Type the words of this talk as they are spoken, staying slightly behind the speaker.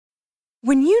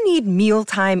When you need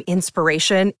mealtime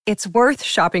inspiration, it's worth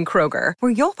shopping Kroger,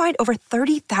 where you'll find over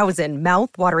 30,000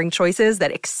 mouth-watering choices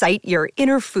that excite your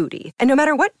inner foodie. And no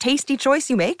matter what tasty choice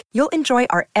you make, you'll enjoy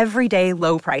our everyday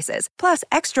low prices, plus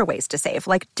extra ways to save,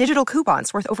 like digital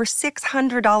coupons worth over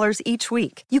 $600 each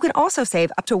week. You can also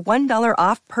save up to $1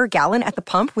 off per gallon at the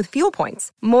pump with fuel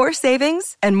points. More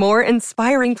savings and more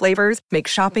inspiring flavors make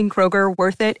shopping Kroger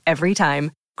worth it every time.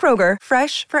 Kroger,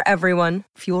 fresh for everyone.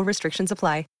 Fuel restrictions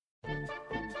apply.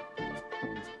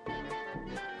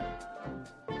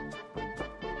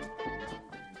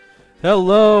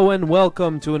 Hello and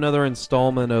welcome to another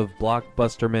installment of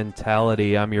Blockbuster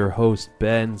Mentality. I'm your host,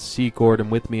 Ben Secord,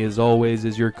 and with me as always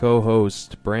is your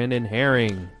co-host, Brandon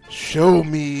Herring. Show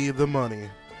me the money.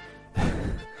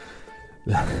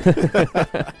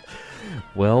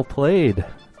 Well played.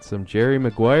 Some Jerry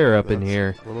Maguire up in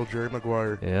here. Little Jerry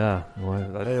Maguire. Yeah.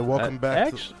 Hey, welcome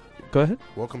back. Go ahead.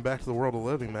 Welcome back to the world of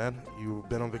living, man. You've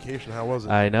been on vacation. How was it?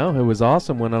 I know. It was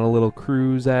awesome. Went on a little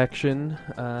cruise action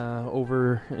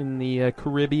over in the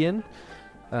Caribbean.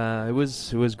 It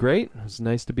was great. It was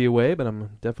nice to be away, but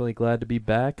I'm definitely glad to be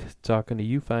back talking to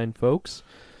you fine folks.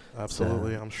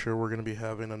 Absolutely. I'm sure we're going to be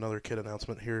having another kid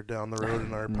announcement here down the road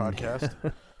in our podcast.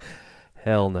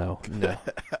 Hell no.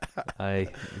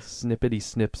 Snippety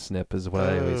snip is what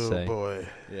I always say. Oh boy.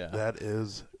 Yeah. That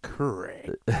is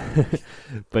correct.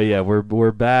 But yeah,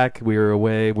 we're back. We were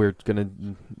away.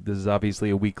 This is obviously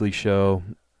a weekly show.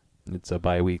 It's a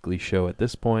bi-weekly show at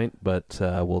this point, but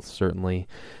we'll certainly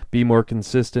be more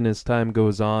consistent as time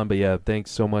goes on. But yeah, thanks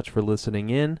so much for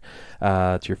listening in.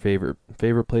 It's your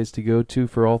favorite place to go to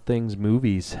for all things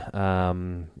movies.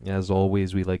 As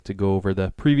always, we like to go over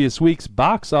the previous week's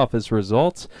box office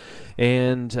results.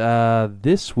 And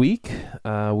this week,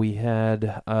 we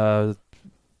had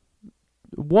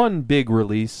one big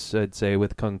release, I'd say,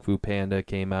 with Kung Fu Panda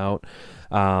came out.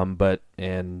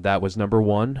 And that was number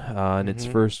one in its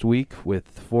first week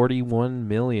with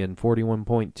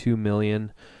 41.2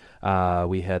 million.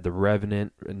 We had The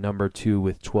Revenant, number 2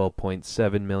 with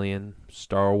 12.7 million.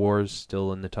 Star Wars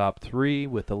still in the top 3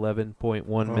 with 11.1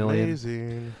 million.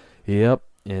 Amazing. Yep.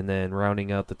 And then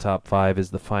rounding out the top 5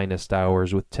 is The Finest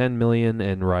Hours with 10 million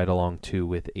and Ride Along 2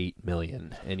 with 8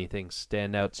 million. Anything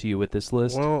stand out to you with this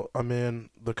list? Well, I mean,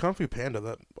 the Kung Fu Panda,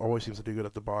 that always seems to do good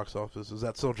at the box office. Is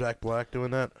that still Jack Black doing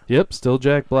that? Yep, still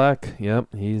Jack Black.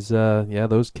 Yep, he's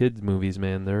those kids movies,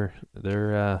 man,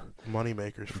 they're money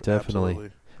makers. Definitely.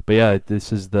 Absolutely. But yeah,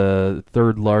 this is the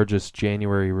third largest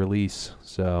January release,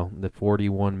 so the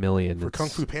 41 million For Kung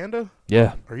Fu Panda?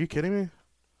 Yeah. Are you kidding me?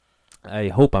 I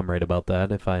hope I'm right about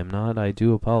that. If I am not, I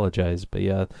do apologize. But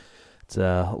yeah, it's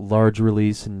a large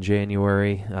release in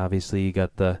January. Obviously, you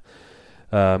got the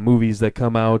movies that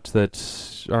come out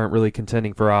that aren't really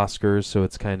contending for Oscars, so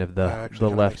it's kind of the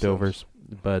leftovers.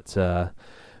 But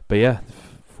yeah,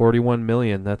 41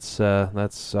 million. That's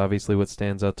obviously what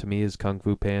stands out to me is Kung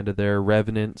Fu Panda there.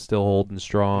 Revenant still holding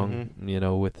strong,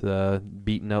 with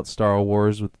beating out Star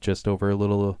Wars with just over a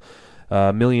little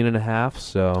 $1.5 million.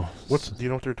 So do you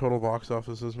know what their total box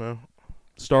office is now?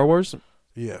 Star Wars?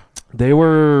 Yeah. They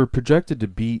were projected to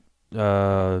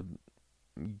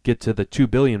get to the 2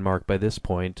 billion mark by this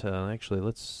point.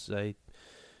 Actually,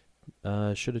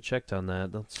 I should have checked on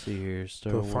that. Let's see here.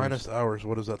 Star Wars. Finest Hours.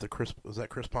 What is that? Is that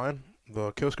Chris Pine?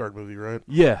 The Coast Guard movie, right?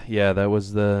 Yeah, that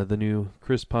was the new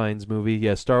Chris Pines movie.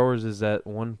 Yeah, Star Wars is at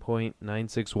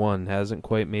 1.961. Hasn't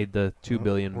quite made the 2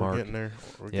 billion mark. We're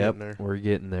getting there. We're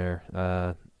getting there.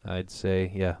 I'd say,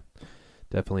 yeah,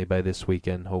 definitely by this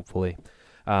weekend, hopefully.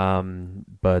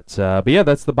 But yeah,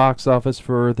 that's the box office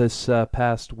for this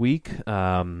past week.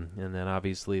 And then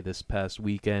obviously this past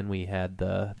weekend we had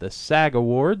the SAG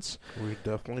Awards. We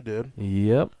definitely did.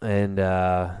 Yep,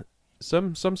 and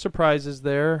some surprises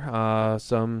there.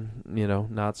 Some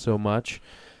not so much.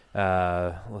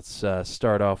 Let's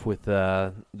start off with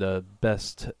the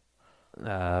best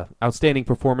outstanding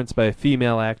performance by a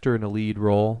female actor in a lead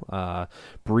role.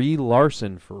 Brie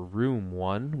Larson for Room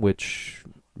won, which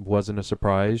wasn't a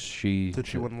surprise. Did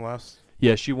she win the last?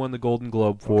 Yeah, she won the Golden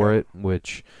Globe for it,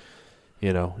 which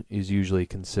is usually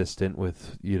consistent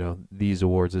with these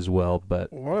awards as well.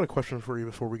 But I got a question for you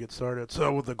before we get started.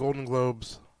 So with the Golden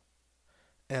Globes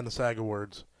and the SAG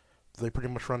Awards, they pretty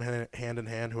much run hand in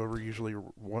hand. Whoever usually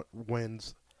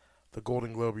wins the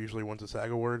Golden Globe usually wins the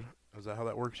SAG Award. Is that how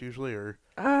that works usually, or?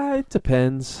 It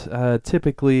depends.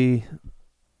 Typically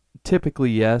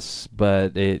yes,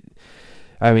 but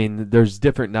there's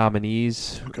different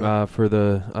nominees for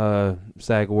the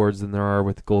SAG Awards than there are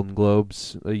with Golden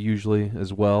Globes usually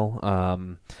as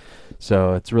well.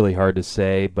 So it's really hard to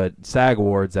say, but SAG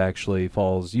Awards actually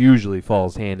usually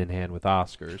falls hand in hand with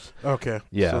Oscars. Okay.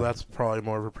 Yeah. So that's probably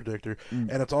more of a predictor.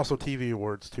 And it's also TV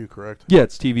awards too, correct? Yeah,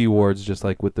 it's TV awards, just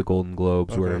like with the Golden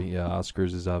Globes, where Okay.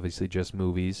 Oscars is obviously just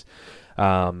movies.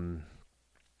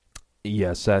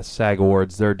 Yes, SAG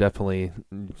Awards, they're definitely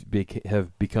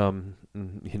have become,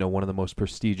 one of the most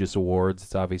prestigious awards.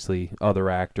 It's obviously other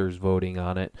actors voting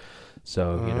on it.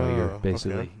 So, you're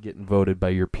basically okay. getting voted by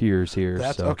your peers here.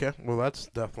 That's so. okay. Well, that's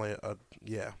definitely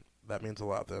that means a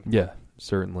lot then. Yeah,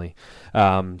 certainly.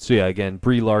 Again,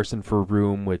 Brie Larson for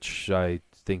Room, which I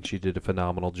think she did a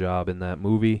phenomenal job in that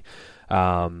movie.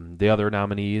 The other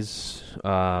nominees,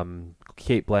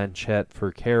 Cate Blanchett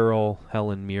for Carol,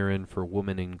 Helen Mirren for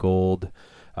Woman in Gold,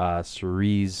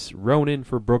 Cerise Ronan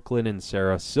for Brooklyn, and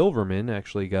Sarah Silverman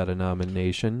actually got a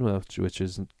nomination, which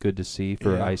is good to see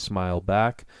for Yeah. I Smile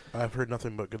Back. I've heard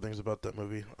nothing but good things about that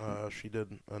movie. She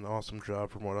did an awesome job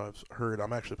from what I've heard.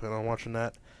 I'm actually planning on watching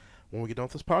that when we get done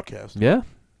with this podcast. Yeah,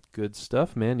 good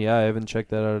stuff, man. Yeah, I haven't checked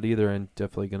that out either, and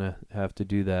definitely gonna have to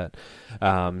do that.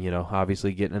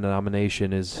 Obviously getting a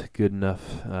nomination is good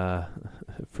enough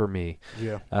for me.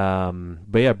 Yeah.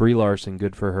 But yeah, Brie Larson,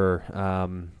 good for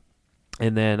her.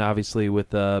 And then obviously with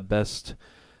the best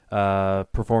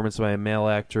performance by a male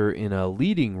actor in a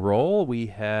leading role, we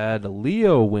had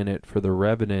Leo win it for The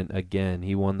Revenant again.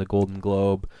 He won the Golden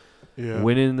Globe. Yeah.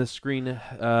 Winning the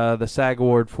the SAG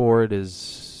award for it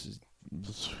is.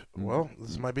 Well,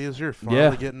 this might be his year.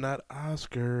 Finally getting that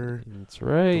Oscar. That's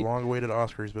right. The long-awaited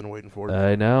Oscar he's been waiting for.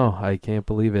 I know. I can't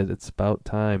believe it. It's about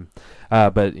time.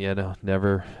 But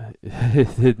never.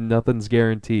 Nothing's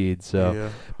guaranteed. So, Yeah.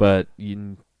 but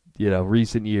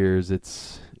recent years,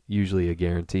 it's usually a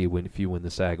guarantee if you win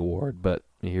the SAG award. But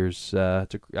here's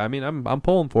I'm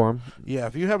pulling for him. Yeah.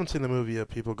 If you haven't seen the movie yet,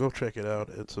 people, go check it out.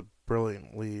 It's a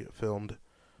brilliantly filmed.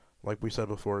 Like we said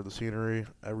before, the scenery,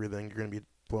 everything. You're gonna be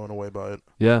blown away by it.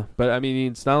 Yeah, but I mean,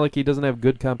 it's not like he doesn't have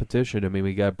good competition. I mean,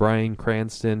 we got Bryan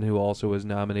Cranston, who also was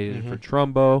nominated for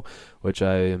Trumbo, which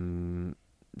I am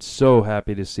so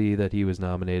happy to see that he was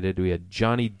nominated. We had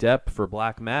Johnny Depp for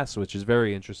Black Mass, which is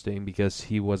very interesting because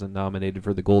he wasn't nominated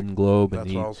for the Golden Globe.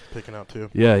 That's what I was picking out too.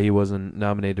 Yeah, he wasn't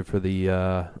nominated for the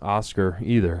Oscar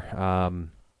either.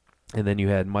 And then you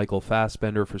had Michael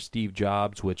Fassbender for Steve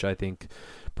Jobs, which I think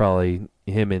probably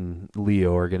him and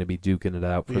Leo are going to be duking it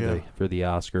out for the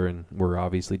Oscar, and we're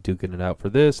obviously duking it out for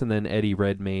this. And then Eddie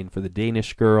Redmayne for The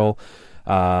Danish Girl.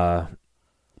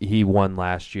 He won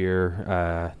last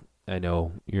year. I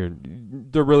know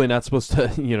they're really not supposed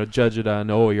to judge it on,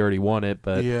 oh, he already won it,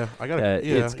 but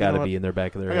it's got to be in their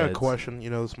back of their heads. I got a question.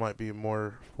 This might be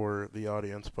more for the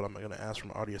audience, but I'm going to ask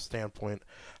from an audience standpoint.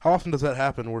 How often does that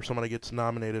happen where somebody gets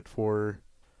nominated for,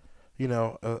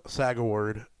 a SAG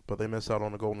award, but they miss out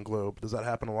on a Golden Globe? Does that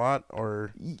happen a lot,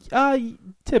 or?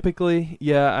 Typically,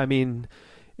 yeah. I mean,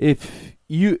 if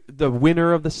the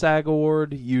winner of the SAG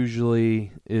award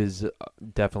usually is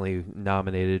definitely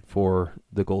nominated for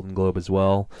the Golden Globe as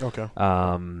well. Okay.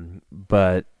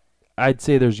 But I'd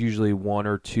say there's usually one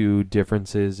or two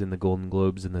differences in the Golden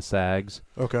Globes and the SAGs.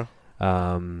 Okay.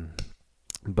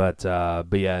 But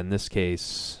yeah, in this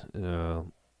case, I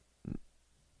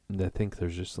think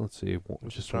there's just the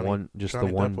one.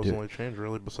 Depp was the only change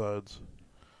really. Besides.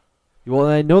 Well,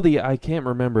 I can't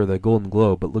remember the Golden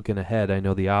Globe, but looking ahead, I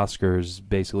know the Oscars,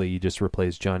 basically you just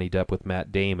replace Johnny Depp with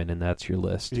Matt Damon, and that's your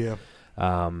list. Yeah.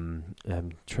 I'm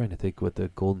trying to think what the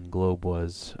Golden Globe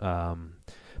was.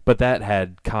 But that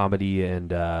had comedy and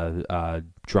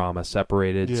drama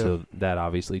separated, so that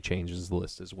obviously changes the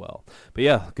list as well. But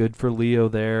yeah, good for Leo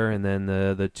there. And then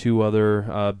the two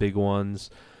other big ones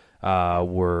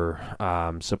were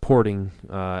supporting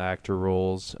actor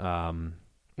roles.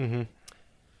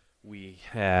 We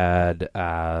had,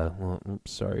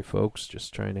 sorry folks,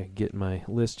 just trying to get my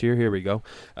list here. Here we go.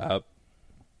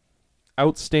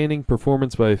 Outstanding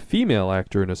performance by a female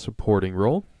actor in a supporting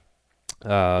role.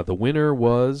 The winner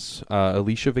was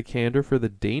Alicia Vikander for The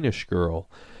Danish Girl.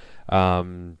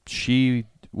 She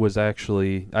was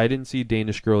actually, I didn't see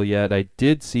Danish Girl yet. I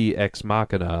did see Ex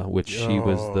Machina, which she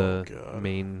was the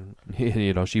main,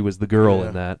 she was the girl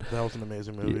in that. That was an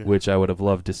amazing movie. Which I would have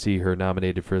loved to see her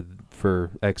nominated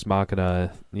for Ex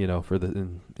Machina, for the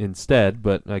instead.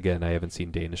 But again, I haven't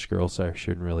seen Danish Girl, so I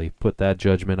shouldn't really put that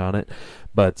judgment on it.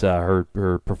 But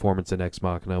her performance in Ex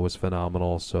Machina was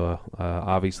phenomenal. So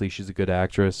obviously she's a good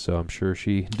actress, so I'm sure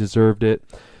she deserved it.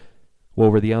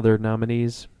 What were the other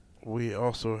nominees? We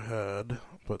also had,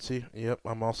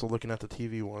 I'm also looking at the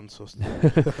TV one. So,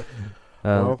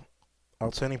 well,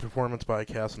 outstanding performance by a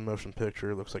cast and motion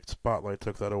picture. Looks like Spotlight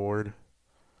took that award.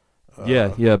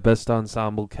 Yeah, best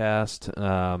ensemble cast.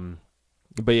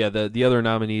 But yeah, the other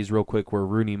nominees, real quick, were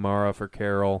Rooney Mara for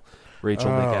Carol,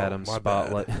 Rachel McAdams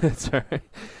Spotlight. Sorry,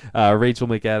 Rachel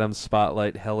McAdams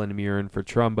Spotlight, Helen Mirren for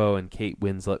Trumbo, and Kate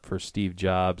Winslet for Steve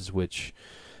Jobs, which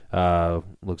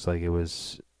looks like it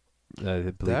was.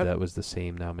 I believe that was the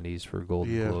same nominees for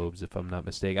Golden Globes, if I'm not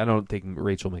mistaken. I don't think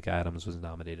Rachel McAdams was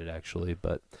nominated actually,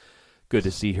 but good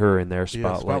to see her in there.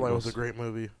 Spotlight was a great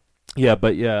movie. Yeah,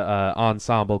 but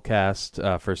ensemble cast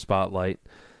for Spotlight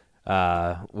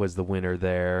was the winner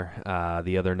there.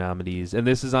 The other nominees, and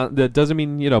this is on. That doesn't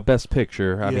mean Best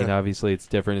Picture. I mean, obviously it's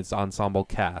different. It's ensemble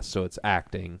cast, so it's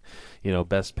acting.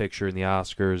 Best Picture in the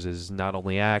Oscars is not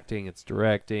only acting, it's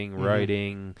directing,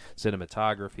 writing,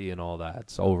 cinematography, and all that.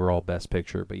 It's overall Best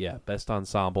Picture. But yeah, Best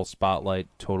Ensemble, Spotlight.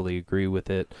 Totally agree with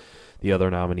it. The other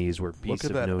nominees were Beasts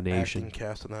of No Nation. Acting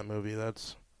cast in that movie.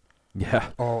 That's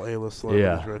all A-list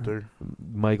celebrities right there.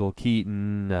 Michael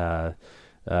Keaton. Mark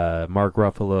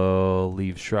Ruffalo,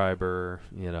 Liev Schreiber,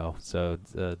 so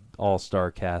it's an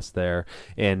all-star cast there.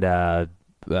 And,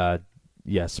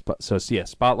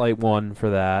 Spotlight won for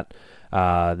that.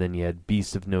 Then you had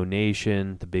Beast of No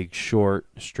Nation, The Big Short,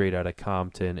 Straight Outta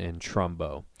Compton, and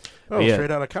Trumbo. Oh, Straight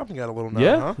Outta Compton got a little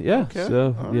nod, huh? Yeah. Okay.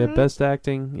 So, right. Best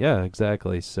Acting. Yeah,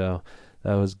 exactly. So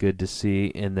that was good to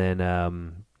see. And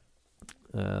then,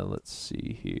 let's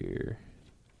see here.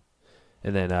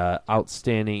 And then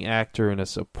Outstanding Actor in a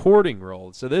Supporting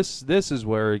Role. So this is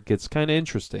where it gets kind of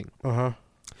interesting. Uh-huh.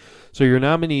 So your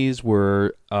nominees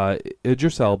were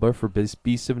Idris Elba for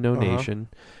Beasts of No Nation,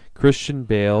 Christian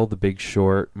Bale, The Big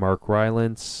Short, Mark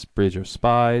Rylance, Bridge of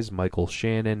Spies, Michael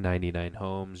Shannon, 99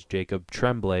 Homes, Jacob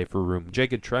Tremblay for Room.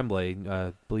 Jacob Tremblay,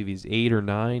 I believe he's 8 or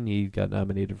 9. He got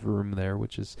nominated for Room there,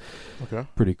 which is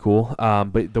pretty cool.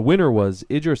 But the winner was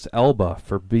Idris Elba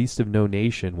for Beast of No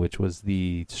Nation, which was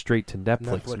the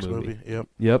straight-to-Netflix movie.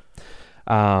 Yep.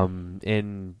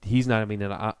 And he's not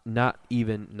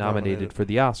even nominated for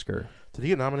the Oscar. Did he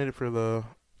get nominated for the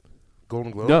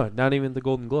Golden Globe? No, not even the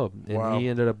Golden Globe. And he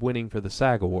ended up winning for the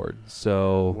SAG Award.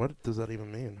 So what does that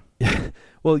even mean?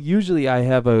 Well, usually I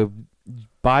have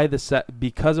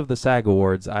because of the SAG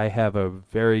Awards, I have a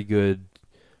very good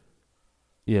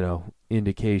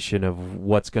indication of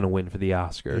what's going to win for the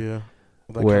Oscar. Yeah.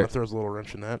 Well, that kind of throws a little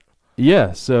wrench in that.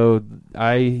 Yeah, so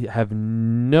I have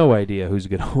no idea who's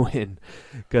going to win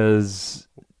because...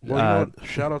 Well,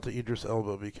 shout out to Idris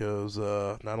Elba because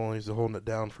not only is he holding it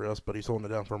down for us, but he's holding it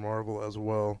down for Marvel as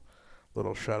well.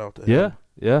 Little shout out to him.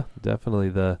 Yeah,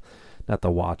 definitely not the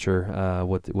Watcher.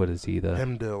 What is he? The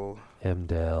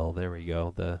Hemdell. There we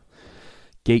go. The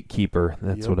Gatekeeper.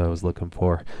 That's what I was looking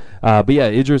for. But yeah,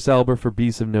 Idris Elba for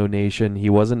Beasts of No Nation. He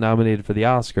wasn't nominated for the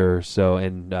Oscar. So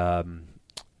and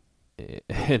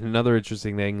another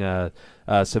interesting thing,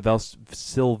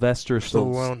 Sylvester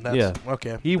Stallone.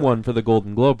 Okay. He won for the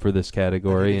Golden Globe for this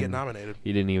category. He didn't get nominated.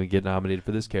 He didn't even get nominated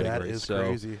for this category. That is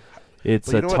crazy.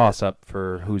 It's a toss-up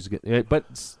for who's good.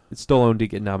 But Stallone did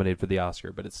get nominated for the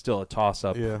Oscar, but it's still a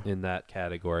toss-up in that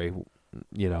category, for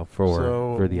the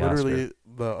Oscar. Literally,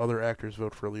 the other actors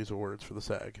vote for these awards for the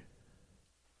SAG.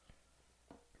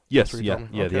 Yes,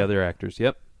 the other actors,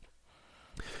 yep.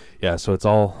 Yeah, so it's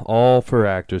all for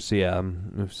actors. So yeah,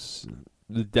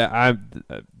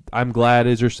 I'm glad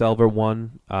Idris Elba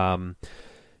won.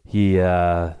 He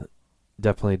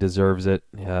definitely deserves it.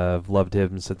 I've loved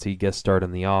him since he guest starred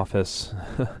in The Office.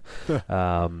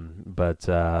 But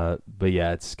yeah,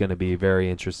 it's going to be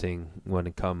very interesting when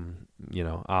it come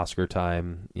Oscar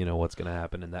time. What's going to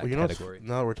happen in that category.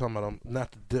 Now that we're talking about him,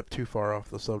 not to dip too far off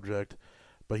the subject.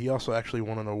 But he also actually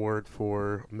won an award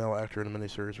for male actor in a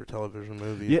miniseries or television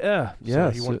movie. Yeah. So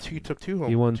he took two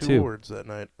awards that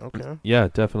night. Okay. Yeah,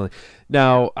 definitely.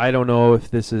 Now, I don't know if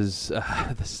this is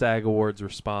the SAG Awards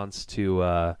response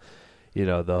to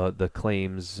the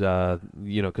claims,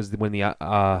 because when the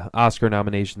Oscar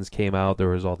nominations came out, there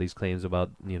was all these claims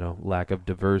about lack of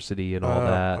diversity and all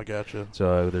that. I gotcha.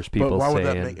 So there's people but why saying, would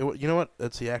that make it? You know what?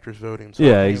 It's the actors voting. So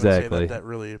yeah, I can't exactly. even say that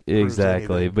really proves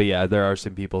anything. But yeah, there are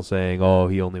some people saying, "Oh,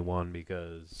 he only won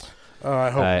because."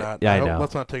 I hope not. Yeah, I know.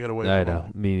 Let's not take it away. I know.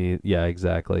 Yeah,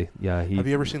 exactly. Yeah. Have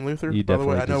you ever seen Luther? By the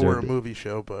way, I know we're a movie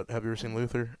show, but have you ever seen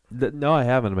Luther? No, I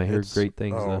haven't. I heard great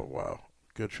things. Oh wow,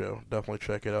 good show. Definitely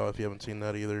check it out if you haven't seen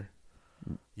that either.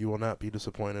 You will not be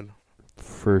disappointed.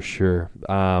 For sure.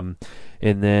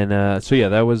 And then so yeah,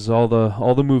 that was all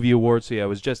the movie awards. So yeah, it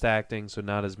was just acting, so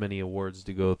not as many awards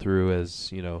to go through as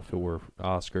if it were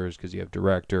Oscars, because you have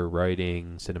director,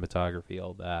 writing, cinematography,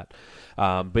 all that.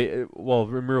 But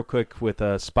real quick with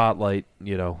Spotlight,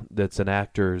 that's an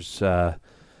actor's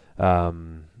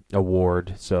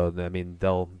award. So I mean,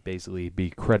 they'll basically be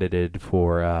credited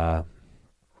for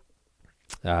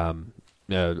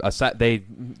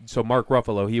So Mark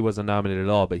Ruffalo, he wasn't nominated at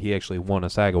all, but he actually won a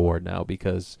SAG award now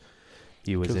because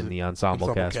he was in the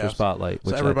ensemble cast for Spotlight,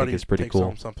 which I think is pretty cool.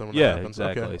 Home something when that happens.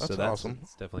 Exactly. Okay, so that's awesome.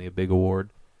 It's definitely a big award.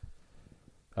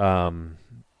 And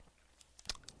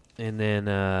then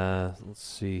let's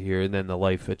see here, and then the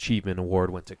Life Achievement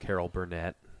Award went to Carol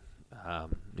Burnett.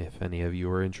 If any of you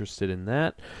are interested in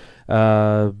that,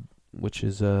 which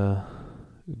is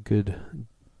good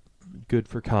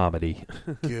for comedy.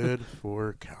 Good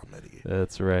for comedy.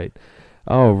 That's right.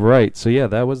 All right. So yeah,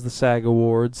 that was the SAG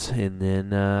Awards, and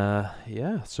then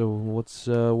So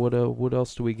what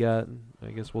else do we got?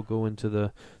 I guess we'll go into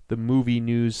the movie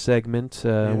news segment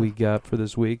we got for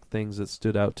this week. Things that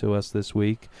stood out to us this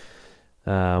week.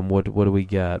 What do we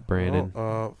got, Brandon?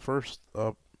 Well, first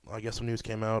up, I guess some news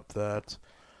came out that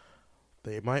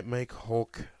they might make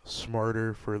Hulk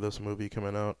smarter for this movie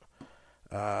coming out.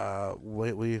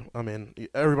 Lately, I mean,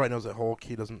 everybody knows that Hulk,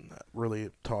 he doesn't really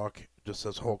talk, just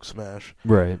says Hulk smash.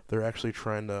 Right. They're actually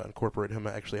trying to incorporate him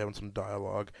actually having some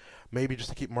dialogue, maybe just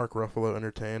to keep Mark Ruffalo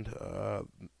entertained.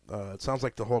 It sounds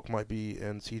like the Hulk might be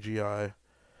in CGI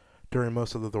during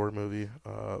most of the Thor movie,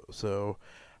 so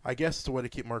I guess it's a way to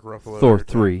keep Mark Ruffalo Thor entertained.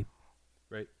 3.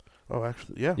 Right. Oh,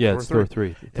 actually, yeah. Yeah, it's Thor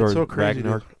 3. It's so crazy.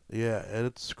 Ragnarok.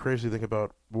 It's crazy to think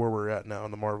about where we're at now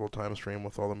in the Marvel time stream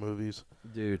with all the movies.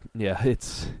 Dude, yeah,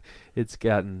 it's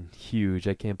gotten huge.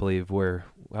 I can't believe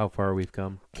how far we've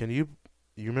come. You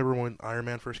remember when Iron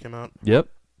Man first came out? Yep.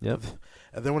 And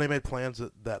then when they made plans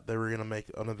that they were going to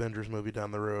make an Avengers movie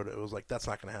down the road, it was like, that's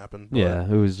not going to happen. But yeah,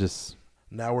 it was just...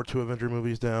 Now we're 2 Avenger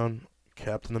movies down.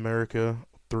 Captain America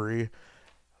 3.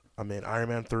 Iron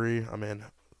Man 3.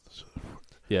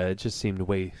 Yeah, it just seemed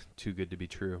way too good to be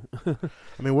true.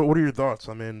 What are your thoughts?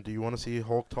 Do you want to see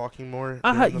Hulk talking more?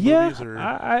 Yeah, movies, or?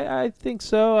 I think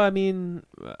so.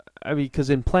 Because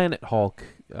in Planet Hulk,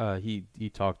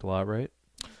 he talked a lot, right?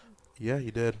 Yeah,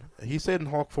 he did. He stayed in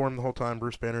Hulk form the whole time.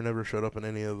 Bruce Banner never showed up in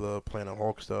any of the Planet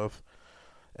Hulk stuff.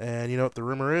 And you know what the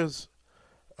rumor is?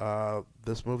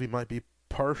 This movie might be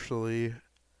partially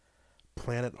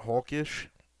Planet Hulkish.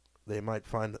 They might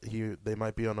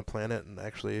be on a planet and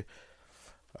actually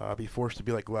be forced to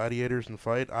be like gladiators and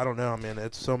fight. I don't know.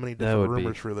 It's so many different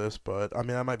rumors for this, but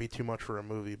that might be too much for a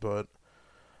movie. But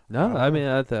no,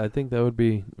 I think that would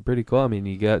be pretty cool.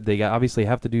 They obviously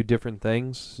have to do different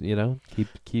things.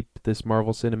 Keep this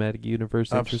Marvel Cinematic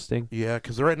Universe interesting. Yeah,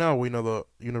 because right now we know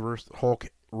the Hulk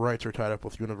rights are tied up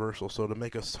with Universal. So to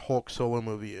make a Hulk solo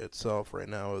movie itself right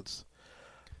now, it's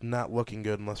not looking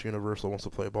good unless Universal wants to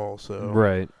play ball. So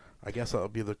right. I guess that'll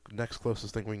be the next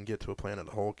closest thing we can get to a Planet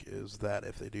Hulk is that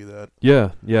if they do that. Yeah.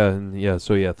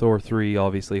 So Thor 3,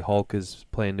 obviously Hulk is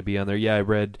planned to be on there. Yeah, I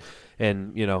read,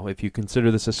 and if you consider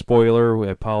this a spoiler,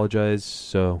 I apologize.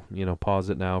 So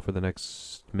pause it now for the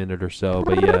next minute or so.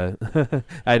 But yeah,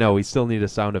 I know we still need a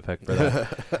sound effect for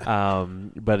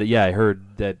that. But yeah, I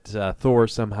heard that Thor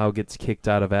somehow gets kicked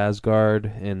out of Asgard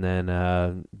and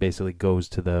then basically goes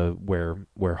to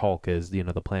where Hulk is,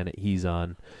 the planet he's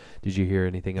on. Did you hear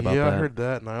anything about that? Yeah, I heard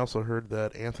that, and I also heard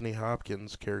that Anthony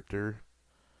Hopkins' character,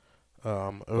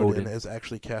 Odin, is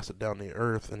actually casted down to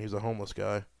Earth, and he's a homeless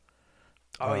guy.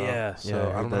 Oh, yeah.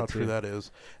 So I don't know how true that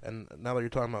is. And now that you're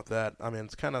talking about that,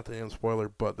 it's kind of not the end spoiler,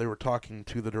 but they were talking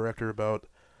to the director about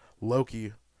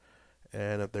Loki,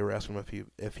 and they were asking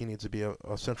him if he needs to be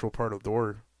a central part of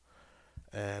Thor.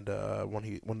 And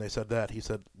when they said that, he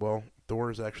said, well,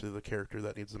 Thor is actually the character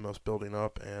that needs the most building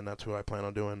up, and that's who I plan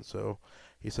on doing. So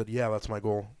he said, yeah, that's my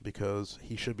goal, because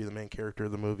he should be the main character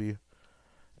of the movie.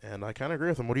 And I kind of agree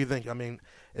with him. What do you think?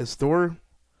 Is Thor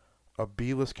a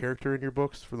B-list character in your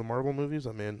books for the Marvel movies?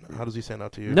 How does he stand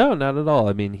out to you? No, not at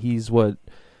all. He's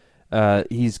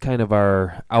he's kind of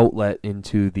our outlet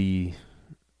into the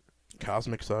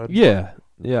cosmic side. Yeah.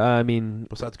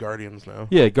 Besides Guardians now.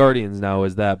 Yeah, Guardians now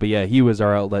is that. But yeah, he was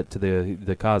our outlet to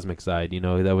the cosmic side.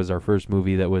 That was our first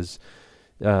movie that was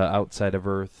outside of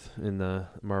Earth in the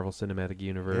Marvel Cinematic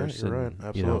Universe. Yeah, you're right.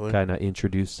 Absolutely. Kind of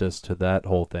introduced us to that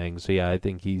whole thing. So yeah, I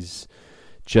think he's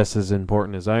just as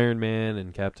important as Iron Man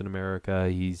and Captain America.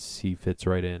 He fits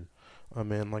right in.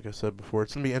 Like I said before,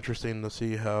 it's going to be interesting to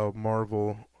see how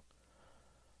Marvel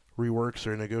reworks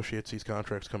or negotiates these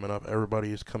contracts coming up.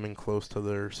 Everybody's coming close to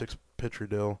their 6-picture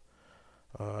deal.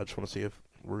 I just want to see if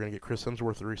we're going to get Chris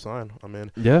Hemsworth to re-sign.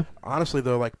 Yeah. Honestly,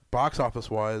 though, box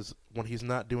office-wise, when he's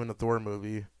not doing the Thor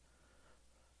movie,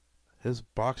 his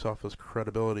box office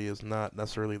credibility is not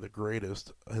necessarily the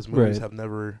greatest. His movies have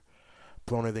never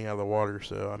blown anything out of the water.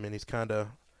 So, he's kind of,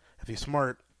 if he's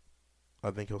smart,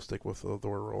 I think he'll stick with the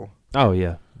Thor role. Oh,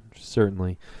 yeah,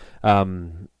 certainly.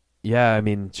 yeah, I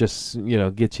mean, just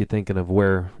gets you thinking of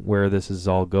where this is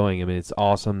all going. I mean, it's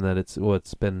awesome that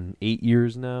it's been 8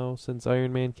 years now since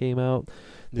Iron Man came out.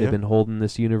 They've Yeah. been holding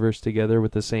this universe together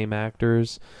with the same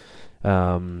actors.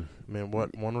 Man,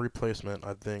 what one replacement?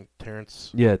 I think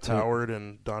Terrence Yeah, Howard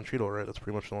and Don Cheadle, right? That's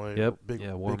pretty much the only Yep. big,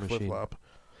 Yeah, War big flip Machine. flop.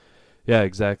 Yeah,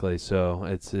 exactly. So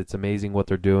it's amazing what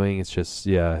they're doing. It's just,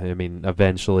 yeah, I mean,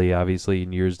 eventually, obviously,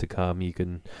 in years to come, you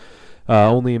can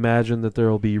only imagine that there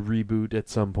will be reboot at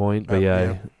some point. But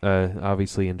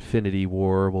obviously, Infinity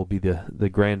War will be the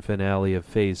grand finale of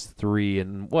Phase 3,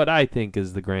 and what I think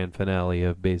is the grand finale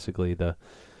of basically the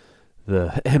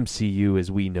MCU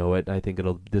as we know it. I think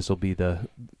this will be the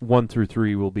 1 through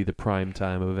 3 will be the prime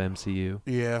time of MCU.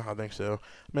 Yeah, I think so.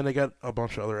 I mean, they got a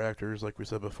bunch of other actors, like we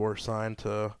said before, signed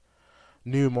to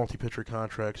new multi-picture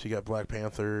contracts. You got Black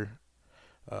Panther,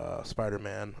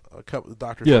 Spider-Man, a couple,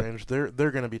 Doctor Strange. They're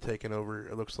going to be taking over.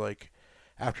 It looks like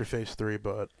after Phase 3,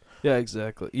 but yeah,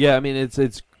 exactly. Yeah, I mean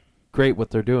it's great what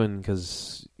they're doing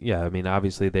because I mean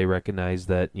obviously they recognize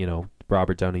that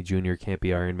Robert Downey Jr. can't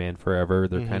be Iron Man forever.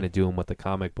 They're kind of doing what the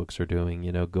comic books are doing,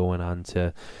 going on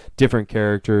to different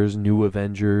characters, new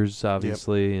Avengers,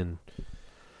 obviously, and.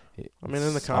 I mean,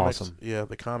 in the comics, awesome.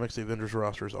 the comics, the Avengers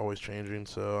roster is always changing.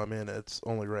 So, I mean, it's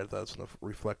only right that's going to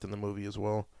reflect in the movie as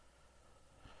well.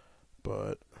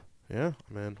 But, yeah,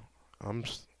 I mean, I'm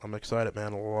excited,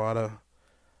 man.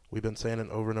 We've been saying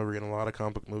it over and over again, a lot of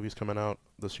comic book movies coming out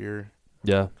this year.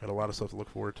 Yeah. Got a lot of stuff to look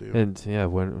forward to. And,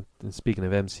 speaking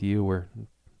of MCU, we're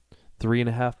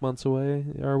 3.5 months away,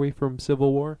 are we, from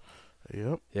Civil War?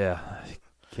 Yep. Yeah.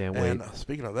 Can't wait. And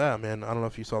speaking of that, man, I don't know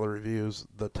if you saw the reviews,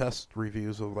 the test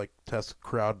reviews of test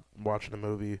crowd watching the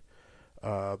movie.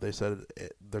 They said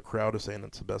the crowd is saying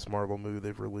it's the best Marvel movie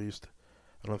they've released. I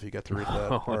don't know if you got to read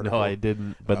that article. No, I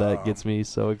didn't, but that gets me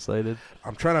so excited.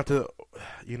 I'm trying not to,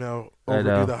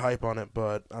 overdo the hype on it,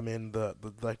 but I mean, the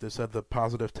like they said, the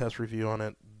positive test review on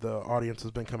it, the audience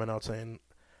has been coming out saying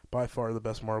by far the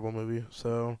best Marvel movie.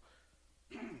 So,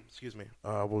 excuse me,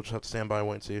 we'll just have to stand by and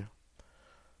wait and see.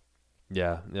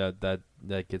 Yeah,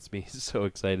 that gets me so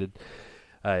excited.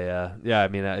 I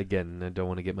mean, again, I don't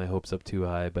want to get my hopes up too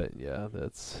high, but yeah,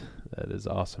 that is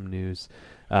awesome news.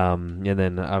 And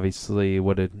then obviously,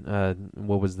 what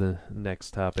was the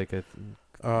next topic? Just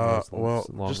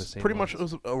pretty much it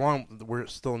was along. We're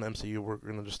still in MCU. We're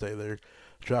gonna just stay there.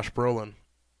 Josh Brolin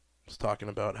was talking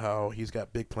about how he's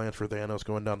got big plans for Thanos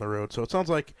going down the road. So it sounds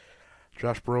like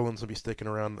Josh Brolin's going to be sticking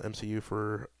around the MCU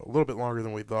for a little bit longer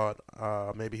than we thought.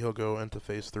 Maybe he'll go into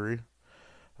Phase 3.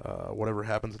 Whatever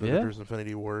happens in Avengers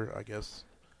Infinity War, I guess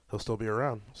he'll still be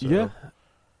around. So.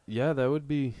 Yeah, that would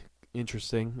be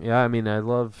interesting. Yeah, I mean,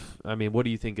 what do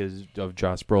you think of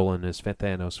Josh Brolin as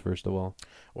Thanos, first of all?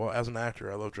 Well, as an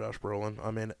actor, I love Josh Brolin.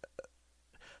 I mean,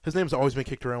 his name's always been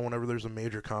kicked around whenever there's a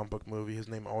major comic book movie. His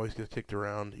name always gets kicked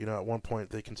around. At one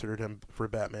point, they considered him for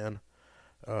Batman.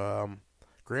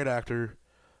 Great actor,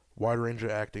 wide range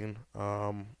of acting.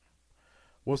 What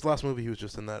was the last movie he was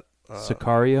just in? That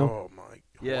Sicario. Oh my!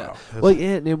 Yeah. Wow. Well,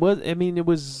 yeah, and it was. I mean, it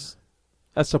was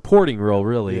a supporting role,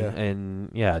 really, Yeah.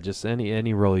 and just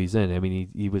any role he's in. I mean,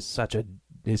 he was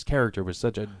his character was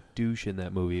such a douche in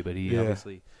that movie, but he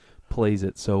obviously plays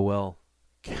it so well.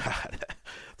 God,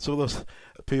 so those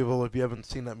people, if you haven't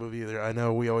seen that movie either, I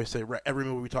know we always say every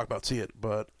movie we talk about, see it,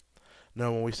 but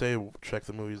no, when we say check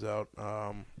the movies out.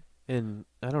 And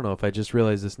I don't know if I just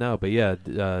realized this now, but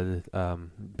Benicio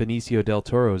del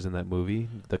Toro is in that movie,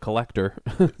 The Collector.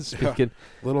 Speaking,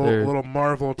 little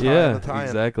Marvel tie-in.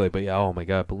 Exactly. But oh my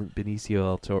God,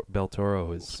 Benicio del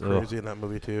Toro is crazy in that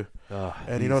movie too.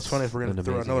 And it's funny if we're going to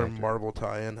throw another Marvel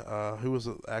tie-in. Who was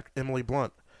Emily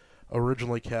Blunt,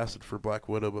 originally casted for Black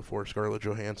Widow before Scarlett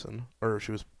Johansson, or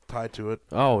she was tied to it.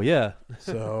 Oh yeah.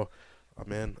 So,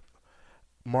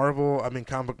 Marvel,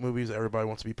 comic book movies, everybody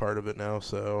wants to be part of it now,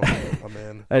 so,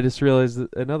 I just realized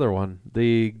another one.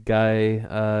 The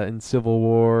guy in Civil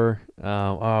War,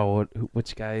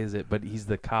 which guy is it? But he's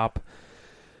the cop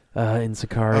in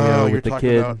Sicario with the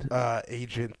kid. You're talking about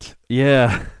Agent.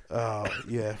 Yeah. Oh,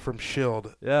 yeah, from S.H.I.E.L.D.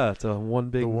 Yeah, it's one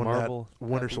big the one Marvel. That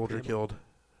Winter Soldier killed.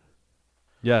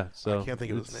 Yeah, so I can't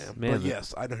think of his name. Man, but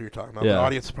yes, I know who you're talking about. Yeah. The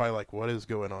audience is probably like, what is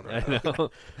going on right now?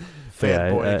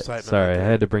 Fanboy excitement. Sorry, I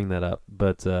had to bring that up.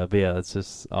 But yeah, it's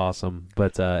just awesome.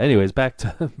 But anyways, back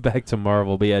to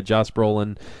Marvel. But yeah, Josh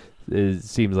Brolin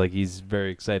seems like he's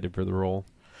very excited for the role.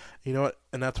 You know what?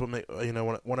 And that's what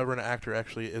whenever an actor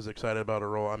actually is excited about a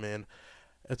role,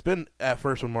 it's been at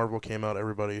first when Marvel came out,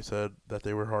 everybody said that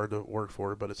they were hard to work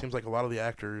for, but it seems like a lot of the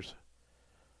actors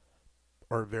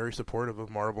are very supportive of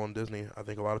Marvel and Disney. I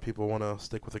think a lot of people want to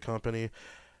stick with the company.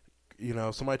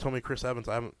 Somebody told me Chris Evans.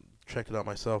 I haven't checked it out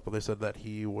myself, but they said that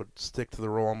he would stick to the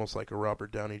role almost like a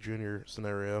Robert Downey Jr.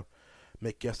 scenario,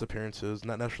 make guest appearances,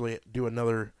 not necessarily do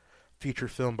another feature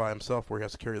film by himself where he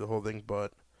has to carry the whole thing,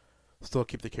 but still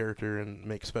keep the character and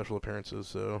make special appearances.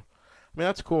 So, I mean,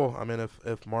 that's cool. I mean,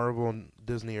 if Marvel and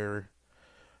Disney are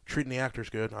treating the actors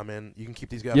good, I mean, you can keep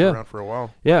these guys around for a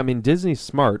while. Yeah, I mean, Disney's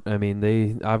smart. I mean,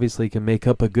 they obviously can make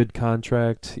up a good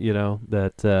contract,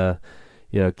 that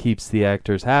keeps the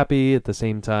actors happy at the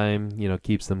same time,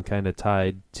 keeps them kind of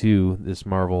tied to this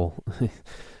Marvel,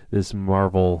 this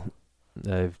Marvel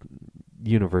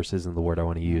universe isn't the word I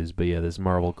want to use, but yeah, this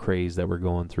Marvel craze that we're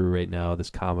going through right now, this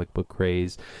comic book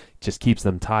craze, just keeps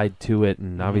them tied to it.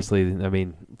 And obviously, I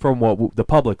mean, from what the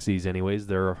public sees anyways,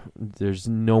 there's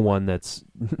no one that's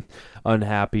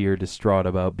unhappy or distraught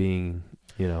about being,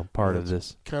 part of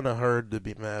this. Kind of hard to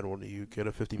be mad when you get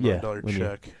a $50 million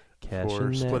check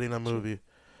for splitting a movie.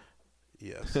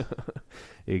 Yes.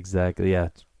 Exactly, yeah.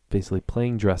 It's basically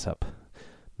playing dress up.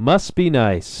 Must be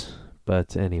nice.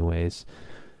 But anyways,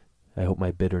 I hope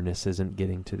my bitterness isn't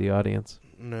getting to the audience.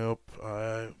 Nope,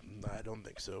 I don't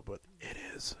think so, but it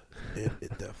is.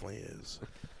 It definitely is.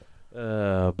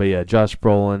 But yeah, Josh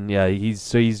Brolin, yeah,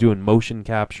 he's doing motion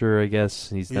capture, I guess.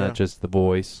 He's not just the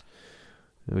voice,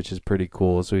 which is pretty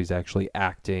cool. So he's actually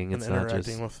acting. And it's not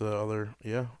interacting just with the other.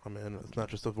 Yeah, I mean, it's not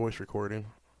just a voice recording.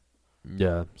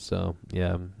 Yeah. So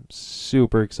yeah, I'm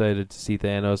super excited to see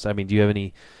Thanos. I mean, do you have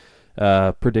any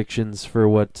predictions for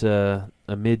what a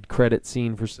mid-credit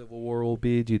scene for Civil War will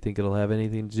be? Do you think it'll have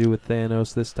anything to do with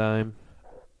Thanos this time?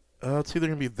 It's either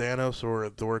going to be Thanos or a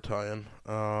Thor tie-in.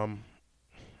 I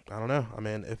don't know. I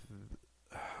mean, if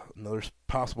another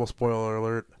possible spoiler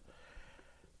alert,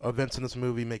 events in this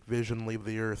movie make Vision leave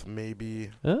the Earth. Maybe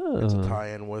it's a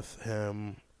tie-in with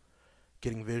him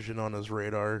getting Vision on his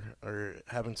radar or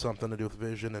having something to do with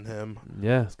Vision and him.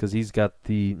 Yeah, because he's got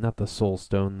not the Soul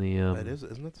Stone.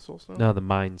 Isn't it the Soul Stone? No, the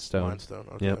Mind Stone. Mind Stone,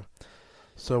 okay. Yep.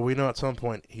 So we know at some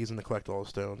point he's going to collect all the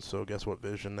stones. So guess what,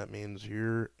 Vision? That means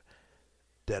you're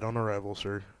dead on arrival,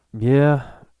 sir.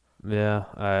 Yeah.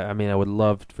 I mean, I would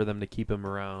love for them to keep him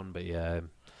around, but yeah.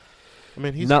 I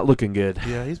mean, he's not looking good.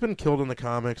 Yeah, he's been killed in the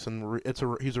comics, and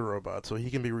he's a robot, so he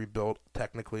can be rebuilt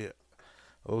technically.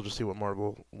 We'll just see what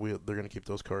Marvel. They're going to keep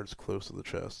those cards close to the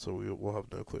chest, so we'll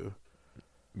have no clue.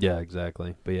 Yeah,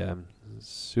 exactly. But yeah, I'm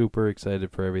super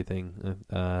excited for everything.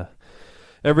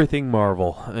 Everything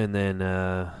Marvel. And then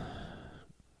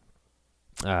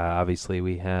obviously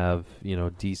we have,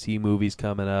 DC movies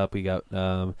coming up. We got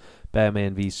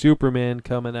Batman v Superman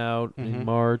coming out in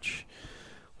March,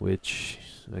 which,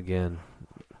 again,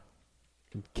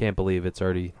 can't believe it's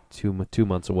already 2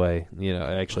 months away.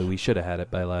 Actually, we should have had it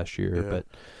by last year. Yeah. But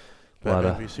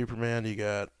Batman v Superman, you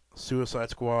got Suicide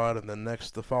Squad, and then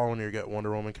the following year you got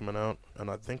Wonder Woman coming out,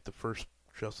 and I think the first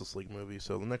Justice League movie.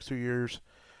 So the next 2 years,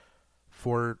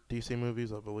 4 DC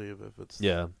movies, I believe, if it's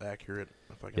accurate.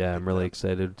 I'm really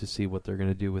excited to see what they're going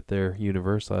to do with their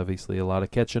universe. Obviously, a lot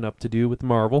of catching up to do with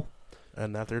Marvel.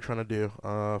 And that they're trying to do.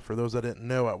 For those that didn't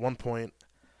know, at one point,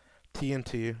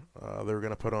 TNT, they were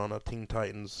going to put on a Teen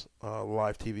Titans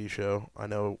live TV show. I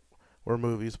know we're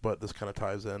movies, but this kind of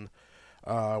ties in.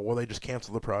 Well, they just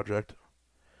canceled the project.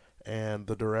 And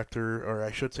the director, or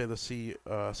I should say the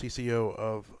CCO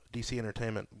of DC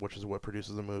Entertainment, which is what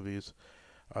produces the movies,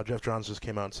 Jeff Johns just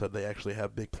came out and said they actually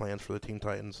have big plans for the Teen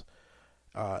Titans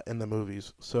in the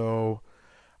movies. So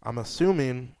I'm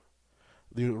assuming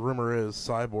the rumor is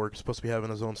Cyborg is supposed to be having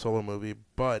his own solo movie,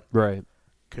 but right.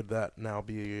 Could that now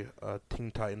be a Teen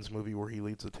Titans movie where he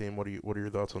leads the team? What are your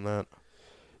thoughts on that?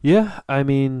 Yeah, I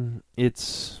mean,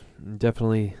 it's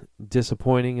definitely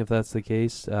disappointing if that's the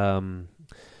case. I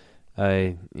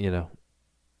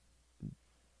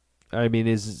mean,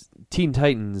 is Teen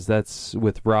Titans, that's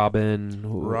with Robin?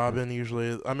 Robin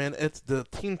usually, I mean, it's the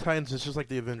Teen Titans, it's just like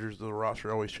the Avengers, the roster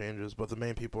always changes, but the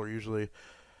main people are usually,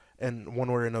 and one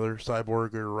way or another,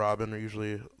 Cyborg or Robin are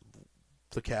usually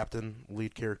the captain,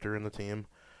 lead character in the team.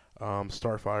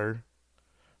 Starfire,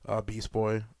 Beast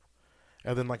Boy,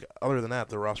 and then other than that,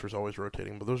 the roster's always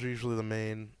rotating. But those are usually the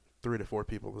main 3 to 4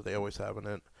 people that they always have in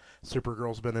it.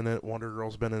 Supergirl's been in it, Wonder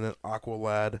Girl's been in it,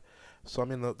 Aqualad. So I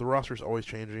mean, the roster's always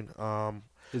changing.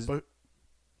 But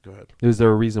go ahead. Is there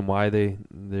a reason why they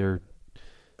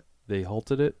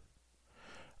halted it?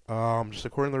 Just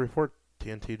according to the report,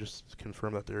 TNT just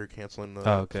confirmed that they're canceling the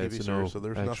TV series. So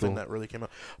there's nothing that really came out.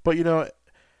 But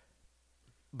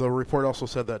the report also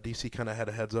said that DC kind of had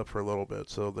a heads up for a little bit,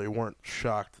 so they weren't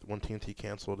shocked when TNT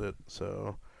canceled it.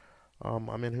 So,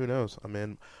 I mean, who knows? I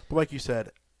mean, but like you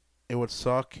said, it would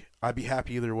suck. I'd be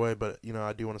happy either way, but,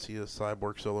 I do want to see a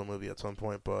Cyborg solo movie at some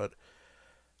point. But,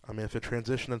 I mean, if it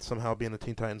transitioned and somehow being a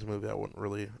Teen Titans movie, I wouldn't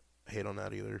really hate on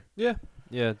that either. Yeah,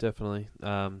 definitely.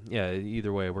 Yeah,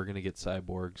 either way, we're gonna get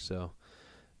Cyborg, so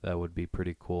that would be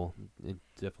pretty cool. It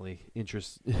definitely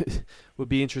would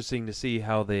be interesting to see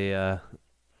how they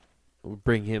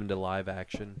bring him to live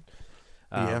action.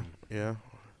 Yeah.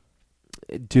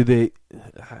 Do they?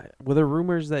 Were there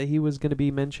rumors that he was going to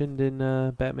be mentioned in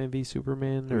Batman v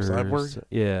Superman? Or Cyborg?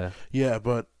 Yeah. Yeah,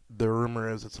 but the rumor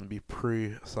is it's going to be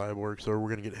pre-Cyborg, so we're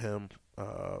going to get him,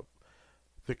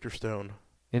 Victor Stone,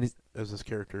 And as his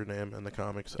character name in the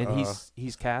comics. and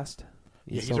he's cast.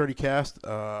 Yeah, he's already cast.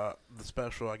 The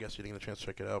special, I guess you didn't get a chance to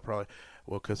check it out, probably.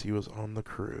 Well, because he was on the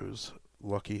cruise.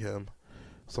 Lucky him.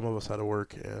 Some of us had to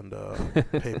work and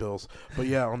pay bills. But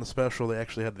yeah, on the special, they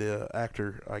actually had the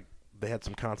actor. They had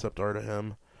some concept art of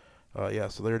him. Yeah,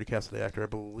 so they already casted the actor. I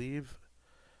believe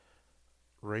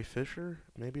Ray Fisher,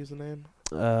 maybe is the name.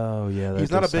 Oh yeah,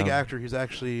 He's not a big actor. He's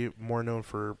actually more known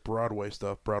for Broadway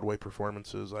stuff, Broadway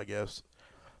performances, I guess.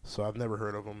 So I've never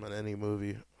heard of him in any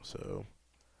movie. So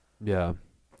yeah.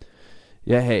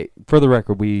 Hey, for the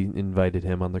record, we invited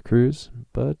him on the cruise,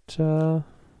 but we're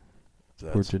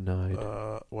denied.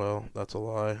 Well, that's a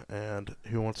lie. And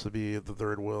who wants to be the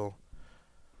third wheel?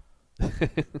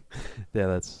 Yeah,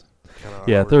 that's Kinda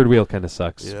yeah. awkward. Third wheel kind of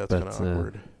sucks. Yeah, it's but kind of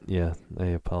awkward. yeah, I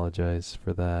apologize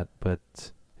for that.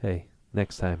 But hey,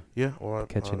 next time. Yeah, well,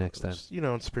 Catch you next time.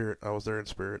 In spirit. I was there in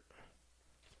spirit.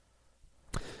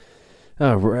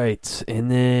 All right,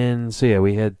 and then so yeah,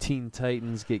 we had Teen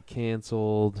Titans get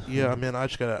canceled. Yeah, I mean,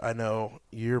 I know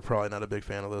you're probably not a big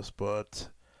fan of this, but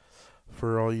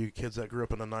for all you kids that grew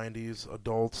up in the 90s,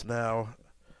 adults now,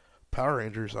 Power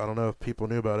Rangers, I don't know if people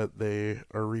knew about it, they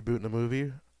are rebooting the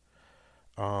movie.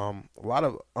 A lot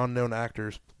of unknown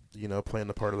actors, playing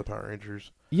the part of the Power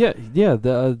Rangers. Yeah.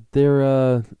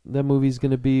 That movie's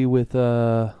gonna be with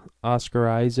Oscar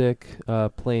Isaac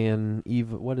playing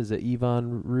What is it?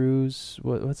 Yvonne Ruse?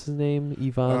 What's his name?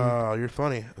 Yvonne. Oh, you're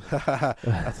funny.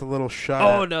 That's a little shot.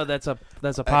 Oh at no, that's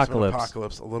X-Men Apocalypse.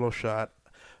 Apocalypse, a little shot.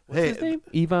 What's his name?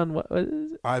 Yvonne. What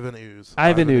is it? Ivan Ooze.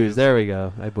 Ivan Ooze. There we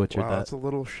go. I butchered Wow, that. that's a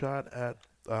little shot at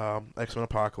X-Men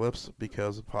Apocalypse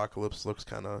because Apocalypse looks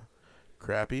kind of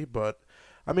crappy, but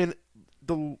I mean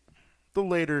the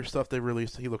later stuff they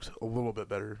released, he looks a little bit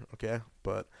better. Okay,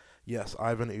 but yes,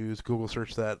 Ivan Ooze. Google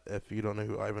search that if you don't know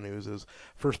who Ivan Ooze is.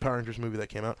 First Power Rangers movie that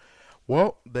came out.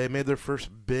 Well, they made their first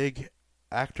big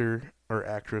actor or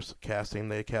actress casting.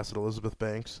 They casted Elizabeth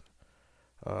Banks.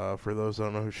 For those who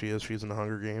don't know who she is, she's in the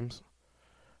Hunger Games.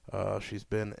 She's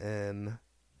been in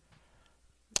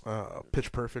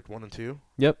Pitch Perfect 1 and 2.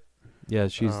 Yep. Yeah,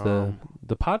 she's the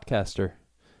podcaster.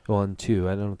 Well, in 2.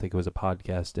 I don't think it was a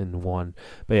podcast in 1.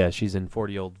 But yeah, she's in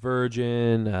 40-Year-Old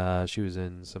Virgin. She was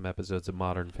in some episodes of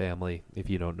Modern Family. If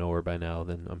you don't know her by now,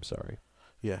 then I'm sorry.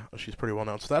 Yeah, she's pretty well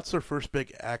known. So that's their first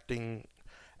big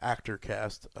actor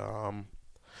cast.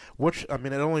 Which, I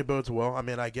mean, it only bodes well. I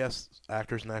mean, I guess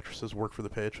actors and actresses work for the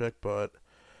paycheck, but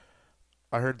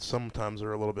I heard sometimes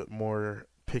they're a little bit more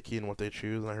picky in what they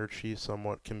choose, and I heard she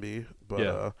somewhat can be. But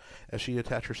Yeah. As she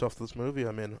attached herself to this movie,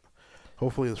 I mean,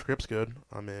 hopefully the script's good.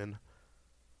 I mean,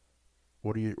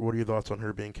 what are your thoughts on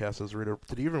her being cast as Rita?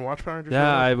 Did you even watch Power Rangers?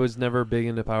 Yeah, I was never big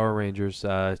into Power Rangers.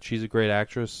 She's a great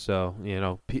actress, so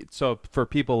so for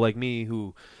people like me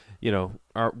who,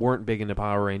 weren't big into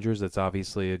Power Rangers, it's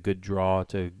obviously a good draw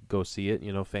to go see it.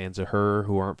 Fans of her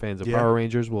who aren't fans of Power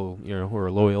Rangers will, who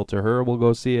are loyal to her will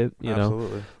go see it.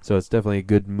 Absolutely. So it's definitely a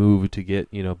good move to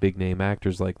get big name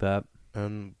actors like that.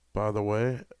 And by the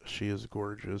way, she is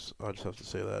gorgeous. I just have to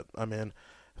say that. I mean,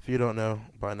 if you don't know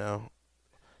by now,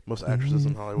 most actresses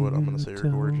in Hollywood, I'm going to say are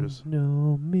gorgeous.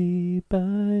 Know me by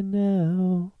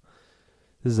now.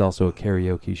 This is also a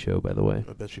karaoke show, by the way.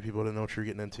 I bet you people didn't know what you were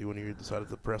getting into when you decided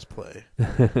to press play.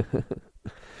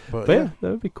 But yeah, that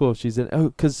would be cool if she's in. Oh,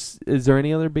 because is there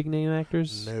any other big name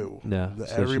actors? No. So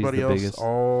Everybody she's the else, biggest.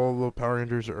 all the Power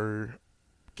Rangers are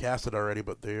casted already,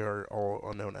 but they are all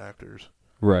unknown actors.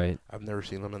 Right. I've never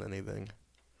seen them in anything.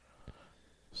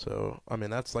 So, I mean,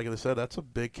 that's, like I said, that's a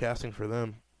big casting for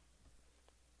them.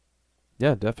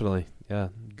 Yeah, definitely. Yeah,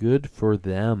 good for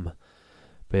them.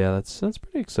 But yeah, that's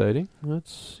pretty exciting.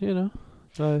 That's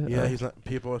He's not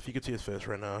people. If you could see his face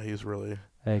right now, he's really.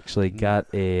 I actually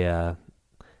got a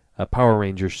Power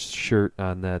Rangers shirt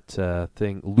on that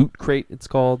thing, Loot Crate. It's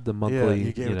called the monthly. Yeah,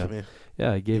 you gave it to me.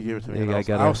 Yeah, I You gave gave it to me. I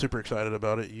I was super excited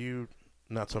about it. You,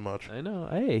 not so much. I know.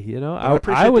 Hey, I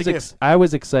appreciate I was the gift. I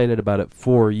was excited about it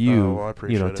for you. Oh, well, I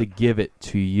appreciate to it. give it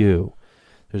to you.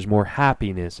 There's more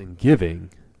happiness in giving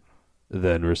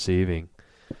than receiving.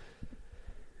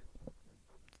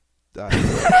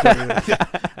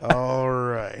 All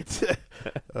right.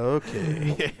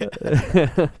 Okay.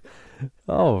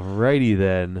 Alrighty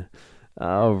then.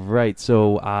 All right.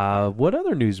 So, what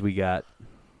other news we got?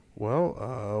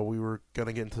 Well, we were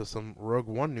gonna get into some Rogue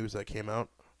One news that came out.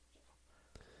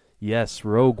 Yes,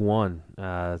 Rogue One,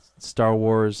 Star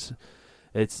Wars.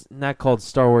 It's not called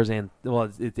Star Wars,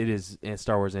 it is a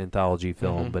Star Wars anthology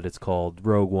film, but it's called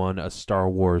Rogue One, a Star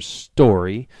Wars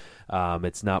story.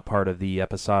 It's not part of the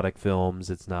episodic films.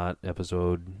 It's not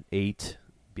Episode 8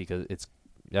 because it's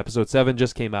Episode 7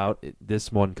 just came out.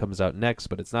 This one comes out next,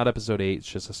 but it's not Episode 8. It's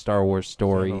just a Star Wars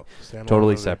story,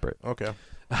 totally separate. Okay.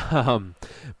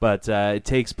 But it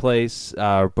takes place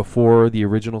before the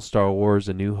original Star Wars: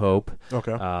 A New Hope.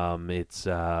 Okay. It's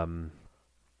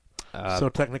so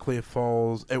technically,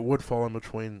 it would fall in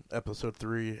between Episode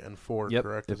 3 and 4. Yep,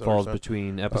 correct? it falls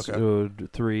between Episode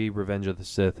 3, Revenge of the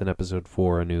Sith, and Episode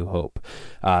 4, A New Hope.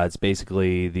 It's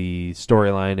basically the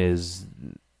storyline is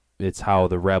it's how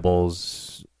the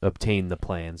rebels obtained the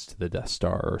plans to the Death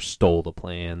Star, or stole the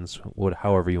plans,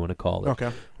 however you want to call it.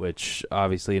 Okay. Which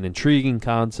obviously an intriguing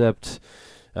concept.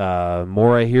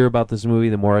 More I hear about this movie,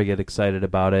 the more I get excited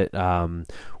about it.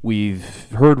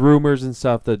 We've heard rumors and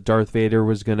stuff that Darth Vader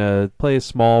was going to play a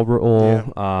small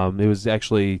role. Yeah. It was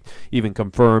actually even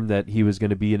confirmed that he was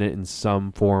going to be in it in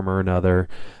some form or another,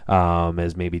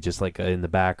 as maybe just like in the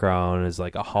background, as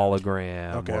like a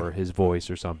hologram or his voice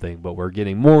or something. But we're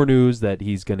getting more news that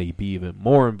he's going to be even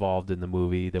more involved in the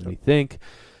movie than we think,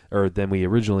 or than we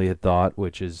originally had thought,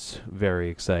 which is very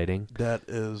exciting. That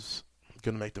is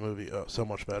going to make the movie so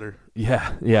much better.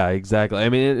 Yeah, exactly. I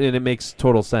mean, it makes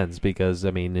total sense because,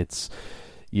 I mean, it's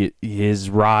his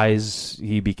rise.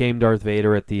 He became Darth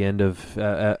Vader at the end of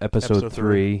episode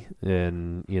 3,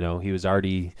 and, he was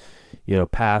already,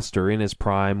 past or in his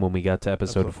prime when we got to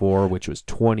episode 4, which was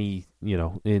 20,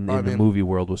 in the movie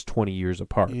world was 20 years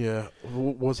apart. Yeah.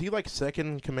 Was he like second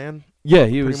in command? Yeah,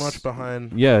 he was pretty much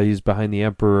behind. Yeah, he's behind the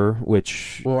Emperor,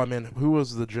 which. Well, I mean, who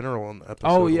was the general in episode?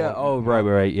 Oh yeah. 1? Oh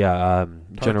right. Yeah.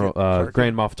 General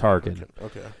Grand Moff Tarkin.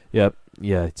 Okay. Yep.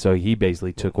 Yeah. So he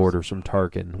basically took orders from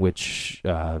Tarkin, which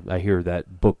I hear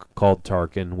that book called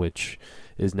Tarkin, which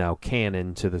is now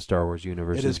canon to the Star Wars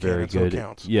universe. It is very canon, good. So it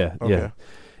counts. Yeah. Okay. Yeah.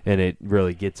 And it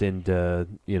really gets into,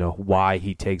 why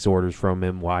he takes orders from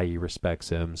him, why he respects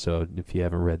him. So if you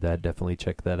haven't read that, definitely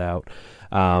check that out.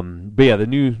 But yeah,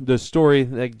 the story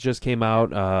that just came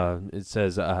out, it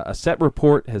says a set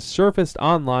report has surfaced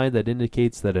online that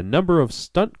indicates that a number of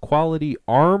stunt quality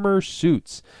armor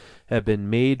suits have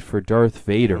been made for Darth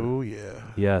Vader. Oh yeah.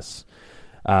 Yes.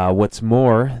 What's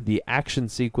more, the action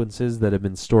sequences that have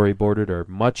been storyboarded are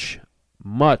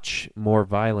much more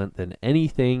violent than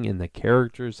anything in the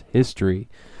character's history.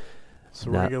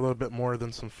 So we're going to get a little bit more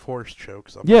than some force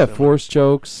chokes. Force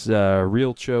chokes,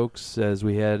 real chokes, as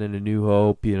we had in A New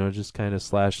Hope, just kind of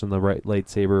slashing the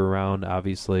lightsaber around.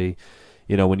 Obviously,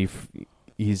 when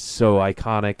he's so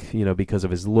iconic, because of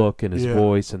his look and his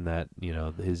voice and that,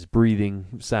 his breathing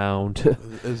sound.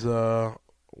 Is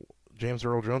James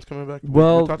Earl Jones coming back?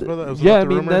 Well, we talked about that? yeah, I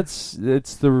mean,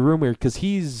 it's the rumor, because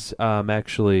he's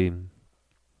actually...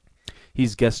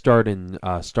 He's guest starred in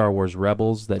Star Wars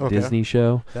Rebels, that Disney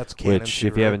show. That's canon. Which,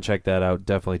 if you haven't checked that out,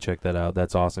 definitely check that out.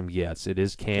 That's awesome. Yes, it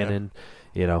is canon.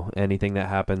 Okay. Anything that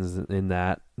happens in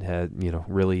that,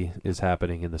 really is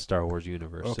happening in the Star Wars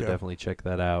universe. Okay. So definitely check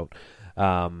that out.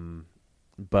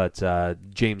 But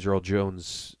James Earl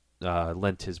Jones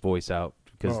lent his voice out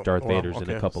because Darth Vader's in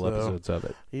a couple episodes of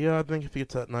it. Yeah, I think if he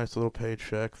gets that nice little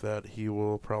paycheck, that he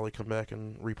will probably come back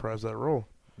and reprise that role.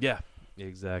 Yeah.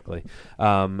 Exactly.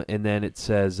 And then it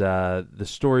says the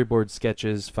storyboard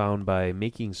sketches found by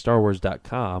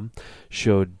MakingStarWars.com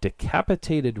showed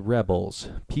decapitated rebels,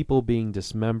 people being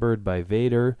dismembered by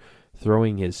Vader,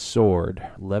 throwing his sword,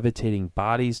 levitating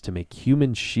bodies to make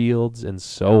human shields, and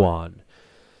so on.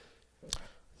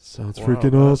 Sounds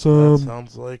freaking awesome. That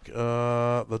sounds like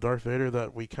the Darth Vader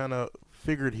that we kind of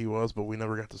figured he was, but we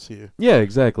never got to see. Yeah,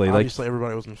 exactly. Obviously,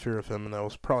 everybody was in fear of him, and that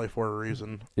was probably for a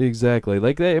reason. Exactly.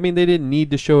 They didn't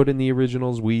need to show it in the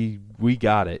originals. We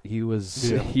got it. He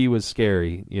was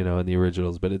scary, in the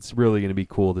originals, but it's really going to be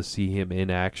cool to see him in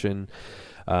action.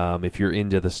 If you're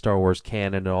into the Star Wars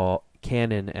canon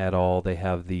at all, they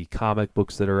have the comic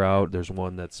books that are out. There's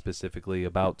one that's specifically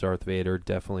about Darth Vader.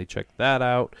 Definitely check that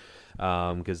out.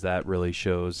 Because that really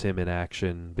shows him in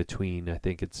action between, I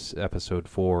think it's episode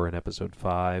 4 and episode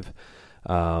 5.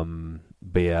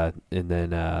 But yeah, and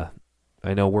then I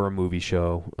know we're a movie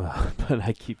show, but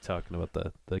I keep talking about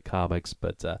the comics.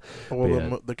 But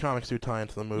the comics do tie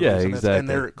into the movies. Yeah, exactly. And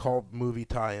they're called movie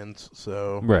tie-ins,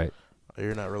 so right.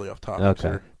 You're not really off topic. Okay,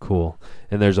 sir. Cool.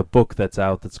 And there's a book that's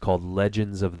out that's called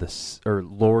Lords of the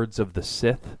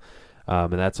Sith.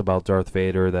 And that's about Darth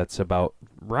Vader. That's about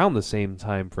around the same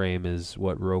time frame as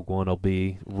what Rogue One will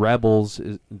be.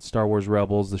 Star Wars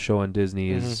Rebels, the show on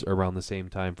Disney, is around the same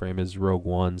time frame as Rogue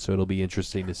One, so it'll be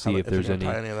interesting to see if there's any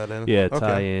tie any of that in.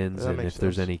 tie-ins and if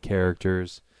there's any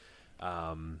characters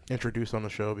introduced on the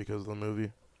show because of the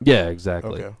movie. Yeah,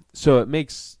 exactly. Okay. So it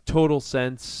makes total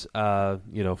sense,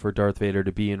 for Darth Vader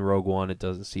to be in Rogue One. It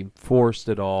doesn't seem forced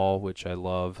at all, which I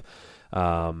love.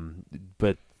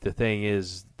 But the thing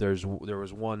is, there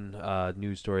was one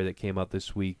news story that came out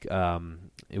this week.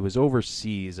 It was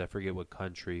overseas. I forget what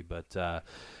country, but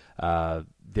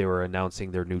they were announcing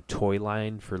their new toy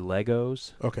line for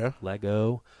Legos. Okay.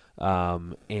 Lego.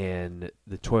 And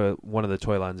one of the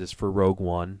toy lines is for Rogue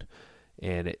One.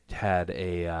 And it had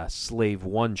a Slave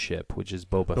One ship, which is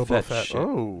Boba Fett's ship.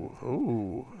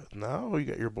 Oh, now you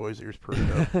got your boys' ears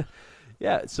perked up.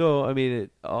 Yeah, so, I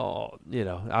mean,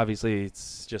 obviously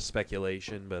it's just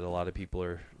speculation, but a lot of people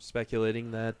are speculating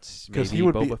that maybe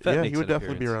Boba Fett makes he would an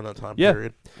definitely be appearance. around that time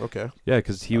period. Okay. Yeah,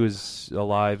 because he was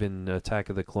alive in Attack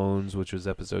of the Clones, which was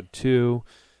Episode 2,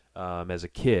 as a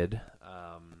kid,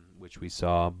 which we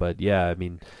saw. But, yeah, I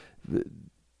mean...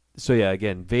 So, yeah,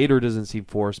 again, Vader doesn't seem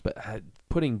forced, but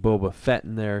putting Boba Fett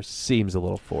in there seems a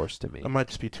little forced to me. It might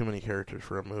just be too many characters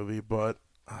for a movie, but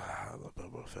I love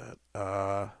Boba Fett.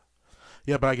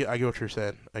 Yeah, but I get what you're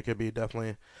saying. It could be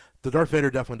definitely... The Darth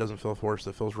Vader definitely doesn't feel forced.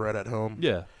 It feels right at home.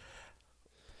 Yeah.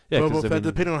 Boba Fett,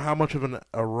 depending on how much of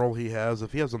a role he has,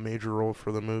 if he has a major role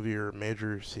for the movie or a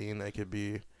major scene, it could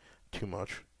be too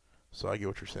much. So I get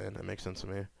what you're saying. It makes sense to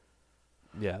me.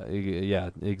 Yeah,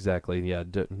 exactly. Yeah,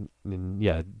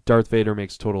 Darth Vader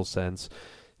makes total sense.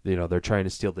 They're trying to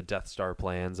steal the Death Star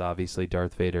plans. Obviously,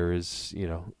 Darth Vader is,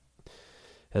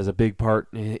 has a big part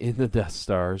in the Death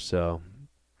Star, so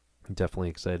I'm definitely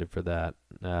excited for that.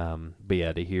 But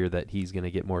yeah, to hear that he's going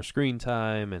to get more screen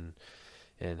time and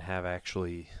have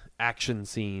actually action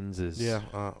scenes is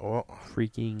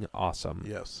freaking awesome.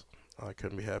 Yes, I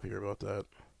couldn't be happier about that.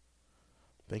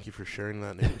 Thank you for sharing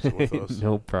that news with us.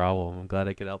 No problem. I'm glad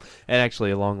I could help. And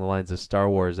actually, along the lines of Star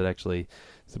Wars,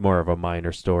 it's more of a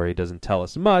minor story. It doesn't tell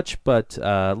us much, but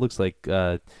it looks like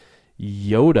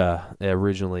Yoda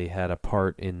originally had a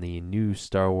part in the new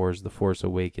Star Wars The Force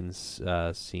Awakens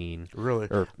scene. Really?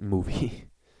 Or movie.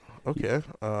 Okay.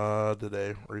 Did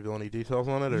they reveal any details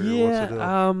on it? Or yeah. what's it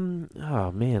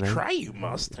Oh, man. Try you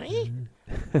must, eh?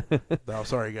 No,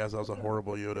 sorry, guys. That was a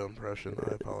horrible Yoda impression.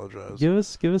 I apologize. Give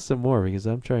us some more, because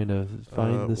I'm trying to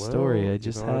find the story. I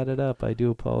just had it up. I do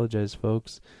apologize,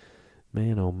 folks.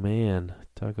 Man, oh, man.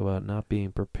 Talk about not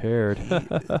being prepared. He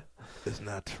is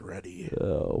not ready.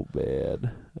 Oh,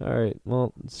 man. All right.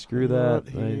 Well, screw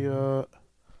that.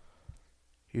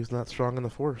 He's not strong in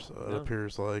the Force, it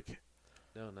appears like.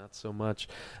 No, not so much.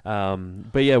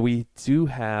 But yeah, we do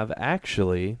have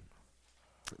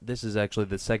this is actually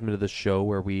the segment of the show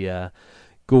where we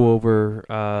go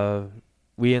over,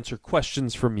 we answer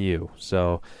questions from you.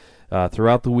 So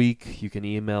throughout the week, you can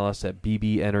email us at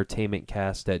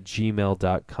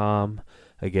bbentertainmentcast@gmail.com.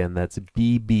 Again, that's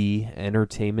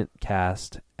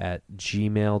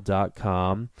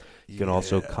bbentertainmentcast@gmail.com. You can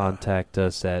also contact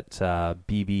us at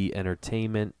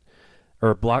bbentertainment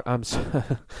or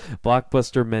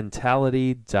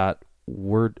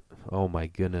blockbustermentality.word. Oh my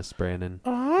goodness, Brandon.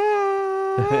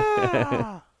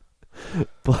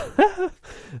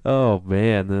 Oh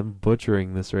man, I'm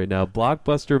butchering this right now.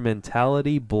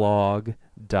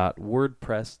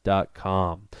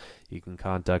 blockbustermentalityblog.wordpress.com. You can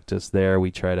contact us there.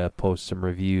 We try to post some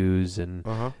reviews and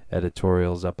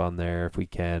editorials up on there if we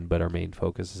can, but our main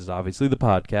focus is obviously the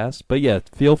podcast. But yeah,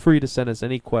 feel free to send us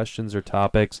any questions or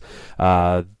topics.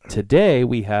 Today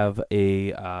we have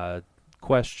a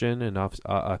question and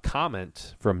a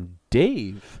comment from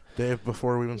Dave. Dave,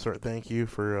 before we even start, thank you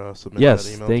for submitting that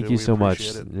email. Yes, thank you so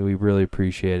much. We really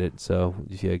appreciate it. So,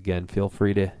 again, feel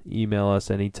free to email us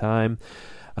anytime.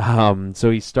 So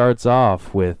he starts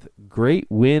off with, great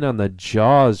win on the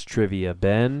Jaws trivia,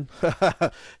 Ben.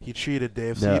 He cheated,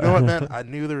 Dave. So you know what, man? I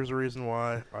knew there was a reason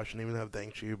why. I shouldn't even have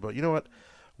thanked you. But you know what?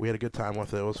 We had a good time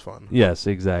with it. It was fun. Yes,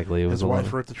 exactly. It was his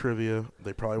wife wrote the trivia.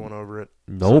 They probably went over it.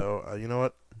 Nope. So, you know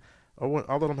what? I'll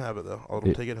let him have it, though. I'll let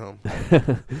him take it home.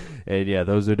 And, yeah,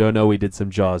 those who don't know, we did some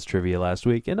Jaws trivia last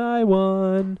week, and I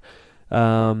won.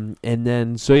 And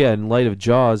then, so, yeah, in light of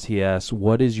Jaws, he asks,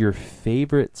 what is your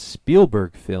favorite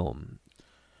Spielberg film?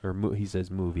 Or he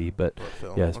says movie, but,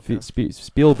 yeah, okay.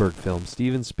 Spielberg film.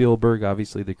 Steven Spielberg,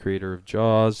 obviously the creator of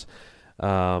Jaws.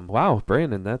 Wow,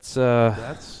 Brandon, that's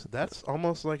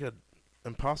almost like an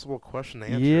impossible question to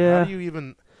answer. Yeah. How do you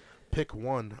even... pick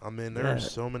one. I mean, there are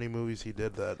so many movies he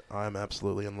did that I'm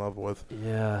absolutely in love with.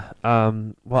 Yeah.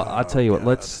 Well, I'll tell you what.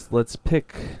 Let's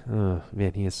pick. Oh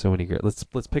man, he has so many great. Let's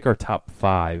pick our top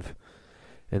 5,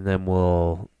 and then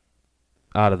we'll.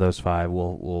 Out of those 5,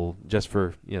 we'll just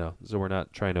for so we're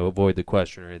not trying to avoid the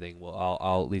question or anything.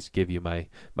 I'll at least give you my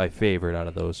favorite out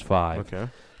of those 5. Okay.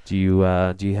 Do you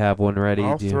have one ready?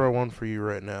 I'll throw one for you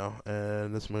right now.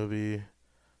 And this movie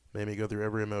made me go through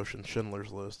every emotion.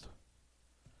 Schindler's List.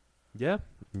 Yeah,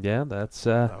 that's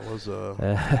That was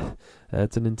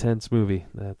that's an intense movie.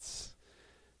 That's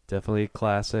definitely a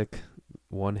classic.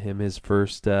 Won him his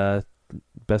first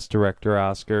Best Director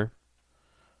Oscar.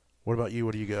 What about you?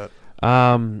 What do you got?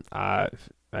 I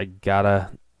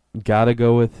gotta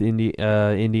go with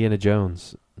Indiana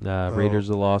Jones. Raiders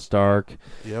of the Lost Ark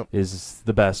is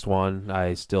the best one.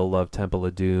 I still love Temple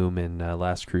of Doom and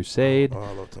Last Crusade. Oh,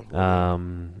 I love Temple of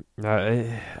Doom.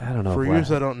 I don't know. For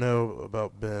years I don't know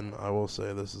about Ben, I will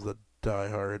say this is a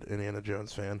diehard Indiana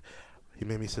Jones fan. He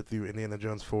made me sit through Indiana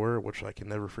Jones 4, which I can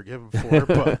never forgive him for.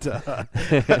 But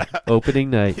opening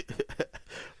night.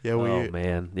 Yeah, we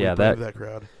that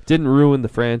crowd didn't ruin the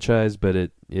franchise, but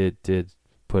it did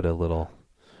put a little.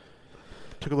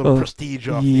 Took a little prestige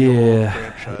off the old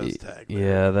franchise tag.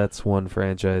 Yeah, that's one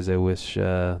franchise I wish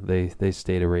they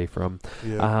stayed away from.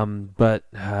 Yeah. But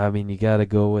I mean, you got to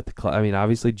go with the. I mean,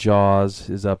 obviously Jaws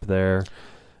is up there.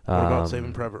 What about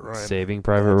Saving Private Ryan? Saving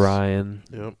Private Ryan.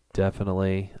 Yep.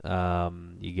 Definitely.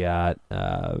 You got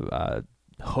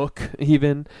Hook.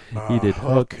 Even he did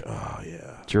Hook. Oh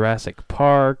yeah. Jurassic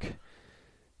Park.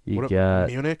 You got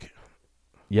Munich.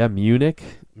 Yeah, Munich.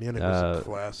 Munich was a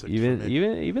classic.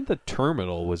 Even The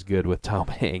Terminal was good with Tom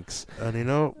Hanks. And you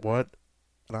know what?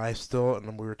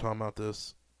 And we were talking about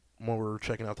this when we were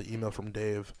checking out the email from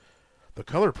Dave. The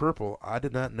Color Purple. I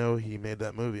did not know he made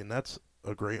that movie, and that's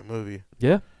a great movie.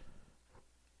 Yeah.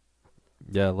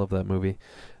 Yeah, I love that movie.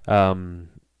 And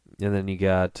then you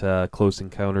got Close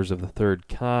Encounters of the Third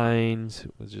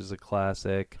Kind, which is a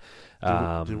classic.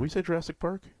 Did we say Jurassic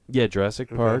Park? Yeah, Jurassic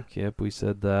Park. Yep, we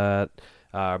said that.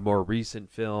 More recent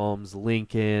films,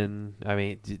 Lincoln. I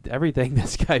mean, everything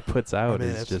this guy puts out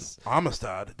is just...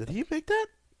 Amistad. Did he make that?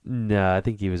 No, I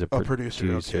think he was a producer.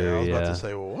 Okay, I was about to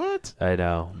say, well, what? I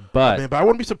know, but I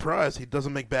wouldn't be surprised. He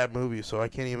doesn't make bad movies, so I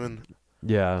can't even...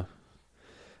 Yeah.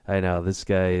 I know this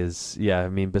guy is. Yeah, I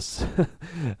mean,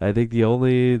 I think the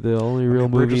only real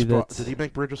movie that did he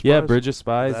make Bridge of Spies? Yeah, Bridge of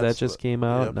Spies that just came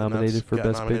out, nominated for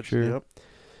Best Picture. Yep.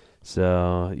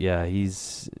 So yeah,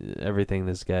 everything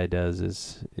this guy does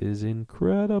is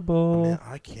incredible.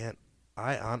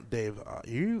 Dave,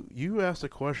 you asked a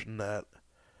question that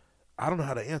I don't know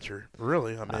how to answer.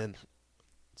 Really, I mean.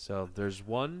 So there's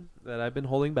one that I've been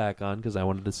holding back on because I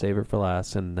wanted to save it for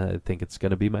last, and I think it's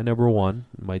going to be my number 1.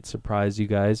 It might surprise you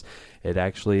guys. It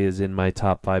actually is in my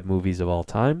top 5 movies of all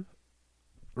time.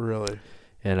 Really?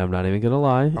 And I'm not even going to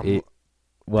lie.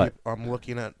 What? I'm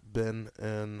looking at Ben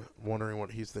and wondering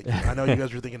what he's thinking. I know you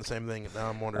guys are thinking the same thing, and now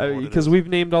I'm wondering because we've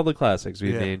named all the classics.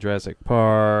 We've named Jurassic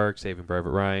Park, Saving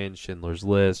Private Ryan, Schindler's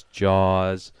List,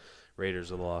 Jaws,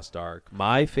 Raiders of the Lost Ark.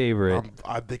 My favorite...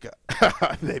 I think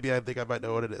I might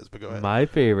know what it is, but go ahead. My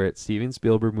favorite Steven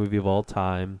Spielberg movie of all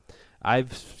time.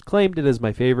 I've claimed it as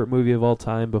my favorite movie of all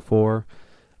time before.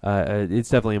 It's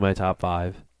definitely in my top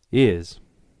 5. Is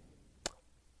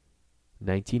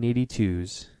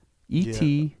 1982's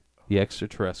E.T. the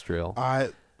Extraterrestrial.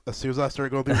 As soon as I started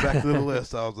going back through the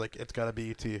list, I was like, it's got to be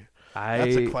E.T.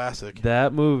 That's a classic.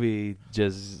 That movie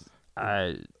just...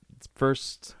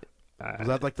 first... Was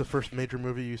that like the first major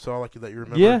movie you saw, like that you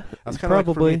remember? Yeah, that's kind of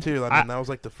like for me too. I mean, that was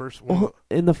like the first one.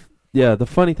 The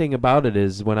funny thing about it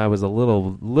is when I was a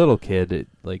little kid, in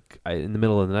the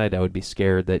middle of the night, I would be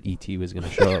scared that E.T. was going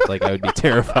to show up. Like I would be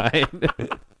terrified.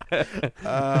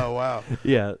 Oh wow.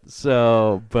 Yeah.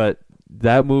 So, but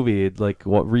that movie,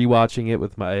 rewatching it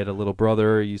with I had a little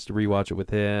brother. I used to rewatch it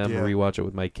with him. Rewatch it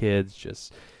with my kids.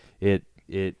 Just it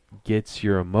gets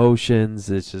your emotions.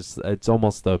 It's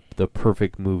almost the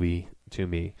perfect movie to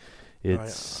me.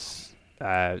 It's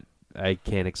I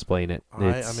can't explain it.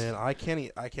 I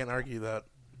can't argue that,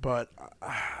 but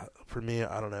for me,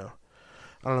 I don't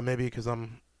know. Maybe because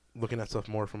I'm looking at stuff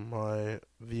more from my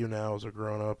view now as a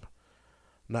grown up.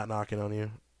 Not knocking on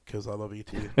you because I love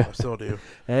E.T. I still do,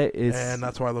 and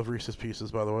that's why I love Reese's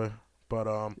Pieces, by the way. But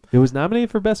it was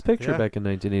nominated for Best Picture back in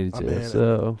 1982.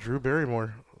 So Drew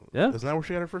Barrymore. Yeah, isn't that where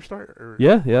she had her first start? Or?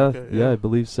 Yeah, I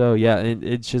believe so. Yeah, and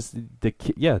it's just the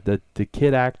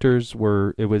kid actors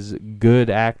were. It was good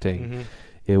acting. Mm-hmm.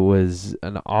 It was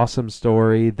an awesome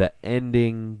story. The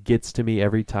ending gets to me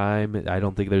every time. I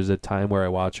don't think there's a time where I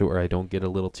watch it where I don't get a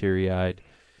little teary-eyed.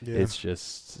 Yeah. It's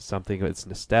just something that's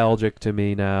nostalgic to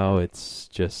me now. It's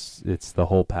the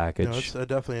whole package. No, it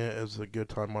definitely is a good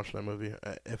time watching that movie.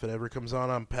 If it ever comes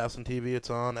on, I'm passing TV. It's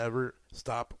on. Ever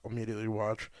stop, immediately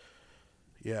watch.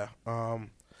 Yeah. I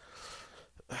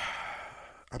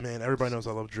mean, everybody knows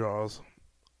I love Jaws,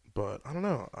 but I don't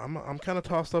know. I'm kind of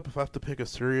tossed up if I have to pick a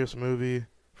serious movie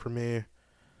for me.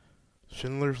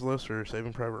 Schindler's List or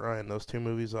Saving Private Ryan. Those two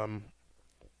movies,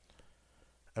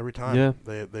 every time. Yeah.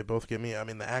 They both get me. I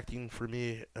mean, the acting for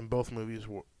me in both movies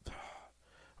were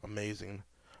amazing.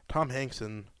 Tom Hanks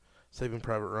in Saving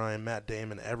Private Ryan, Matt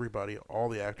Damon, everybody, all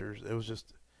the actors. It was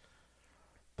just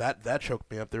that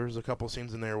choked me up. There was a couple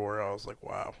scenes in there where I was like,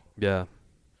 wow. Yeah.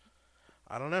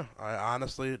 I don't know. I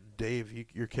honestly, Dave,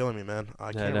 you're killing me, man.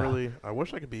 I can't know. really. I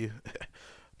wish I could be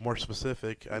more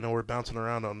specific. I know we're bouncing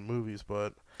around on movies,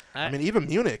 but I mean, even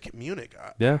Munich.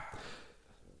 Yeah.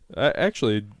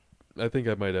 Actually, I think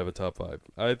I might have a top 5.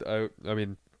 I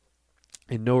mean,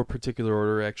 in no particular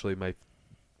order. Actually, my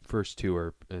first two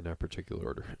are in a particular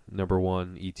order. Number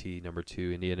 1, E.T. Number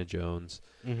 2, Indiana Jones.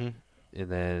 Mm-hmm.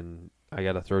 And then I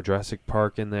got to throw Jurassic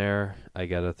Park in there. I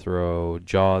got to throw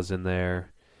Jaws in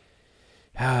there.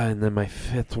 And then my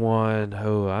 5th one,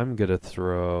 I'm going to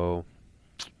throw...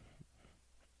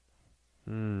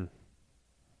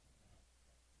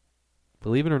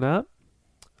 Believe it or not,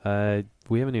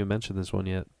 we haven't even mentioned this one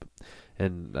yet.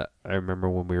 And I remember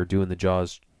when we were doing the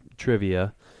Jaws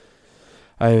trivia,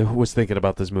 I was thinking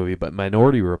about this movie, but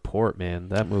Minority Report, man,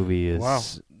 that movie is... Wow.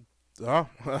 Oh,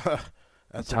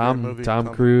 that's a great Tom movie.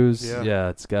 Tom Cruise. Yeah. Yeah,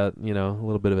 it's got, a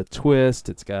little bit of a twist.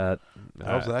 It's got...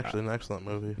 That was actually an excellent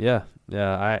movie. Yeah.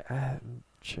 I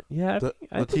The think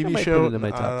I TV might show, put it in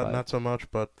my top 5. not so much,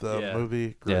 but the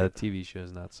movie, great. Yeah, the TV show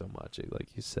is not so much, like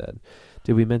you said.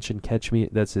 Did we mention Catch Me?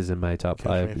 That's in my top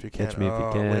 5. Me if you Catch can. Me If You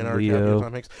Can, Leonardo Leo. DiCaprio,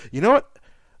 Tom Hanks. You know what?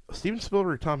 Steven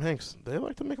Spielberg, Tom Hanks, they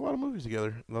like to make a lot of movies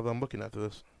together. Now that I'm looking at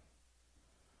this.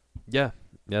 Yeah,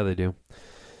 they do.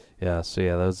 Yeah, so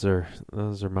yeah, those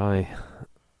are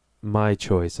my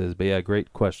choices. But yeah,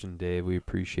 great question, Dave. We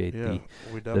appreciate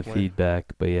the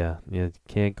feedback. But yeah,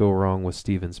 can't go wrong with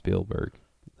Steven Spielberg.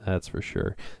 That's for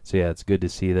sure. So yeah, it's good to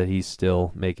see that he's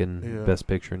still making Best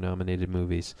Picture nominated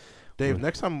movies. Dave,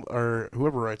 next time, or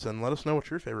whoever writes in, let us know what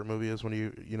your favorite movie is when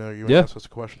you ask us a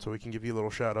question, so we can give you a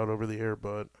little shout out over the air.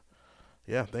 But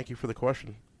yeah, thank you for the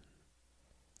question.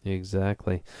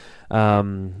 Exactly.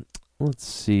 Let's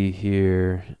see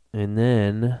here, and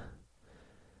then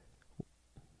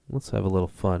let's have a little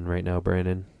fun right now,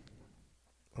 Brandon.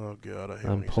 Oh God, I hate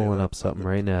I'm when you say pulling that. up something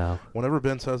right now. Whenever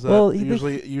Ben says that, Well,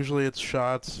 usually it's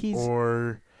shots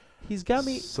or he's got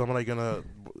me. Somebody gonna.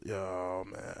 Oh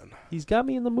man, he's got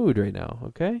me in the mood right now.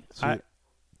 Okay.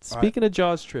 Speaking of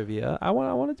Jaws trivia, I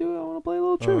want to play a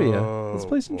little trivia. Let's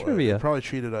play some trivia. You probably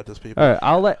cheated at this, people. All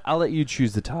right, I'll let you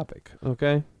choose the topic.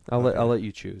 Okay. I'll let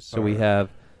you choose. So we have.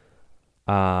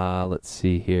 Let's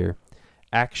see here,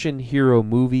 action hero,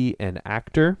 movie, and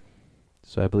actor.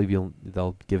 So I believe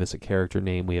they'll give us a character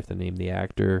name. We have to name the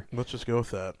actor. Let's just go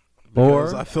with that.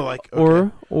 Or I feel like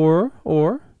or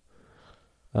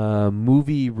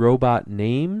movie robot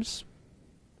names,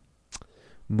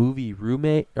 movie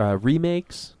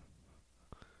remakes.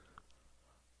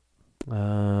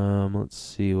 Let's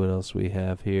see what else we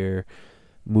have here.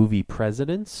 Movie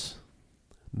presidents,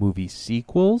 movie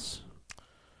sequels.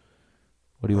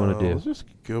 What do you want to do? Let's just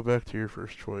go back to your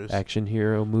first choice. Action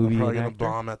hero, movie, I'm probably and gonna actor.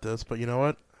 bomb at this, but you know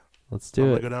what? Let's do I'm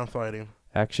it. gonna go down fighting.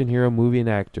 Action hero, movie, and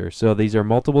actor. So these are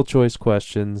multiple choice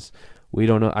questions. We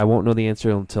don't know. I won't know the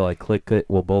answer until I click it.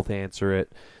 We'll both answer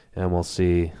it, and we'll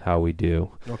see how we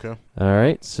do. Okay. All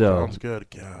right. So sounds good.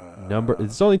 God.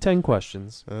 It's only 10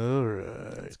 questions. All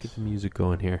right. Let's get the music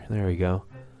going here. There we go.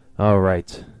 All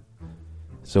right.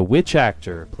 So which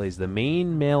actor plays the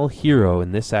main male hero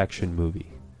in this action movie?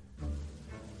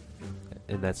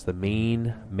 And that's the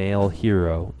main male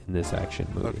hero in this action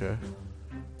movie. Okay.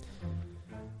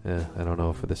 I don't know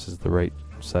if this is the right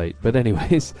site, but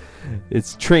anyways,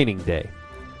 it's Training Day.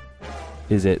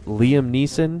 Is it Liam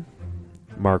Neeson,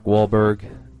 Mark Wahlberg,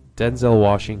 Denzel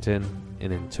Washington,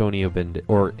 and Antonia Banderas?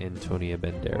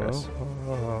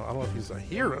 Well, I don't know if he's a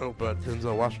hero, but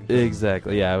Denzel Washington.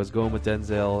 Exactly. Yeah, I was going with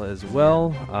Denzel as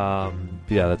well.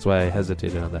 Yeah, that's why I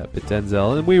hesitated on that. But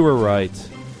Denzel, and we were right.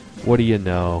 What do you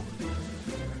know?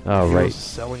 Oh, he right. was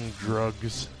selling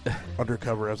drugs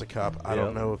undercover as a cop. I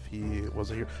don't know if he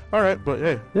was a hero. All right, but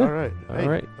hey, Yeah. all right. All Hey,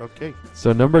 right. Okay.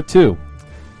 So number 2,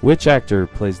 which actor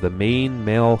plays the main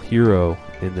male hero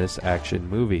in this action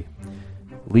movie?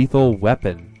 Lethal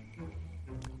Weapon.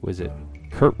 Was it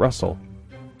Kurt Russell,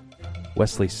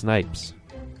 Wesley Snipes,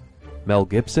 Mel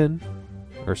Gibson,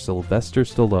 or Sylvester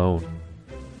Stallone?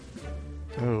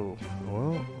 Oh,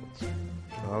 well,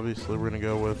 obviously we're going to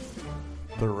go with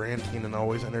the ranting and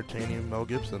always entertaining Mel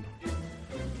Gibson.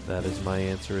 That is my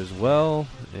answer as well,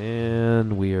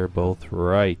 and we are both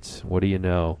right. What do you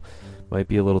know? Might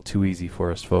be a little too easy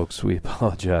for us, folks. We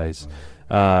apologize.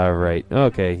 Right.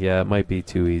 Okay, yeah, it might be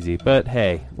too easy. But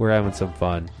hey, we're having some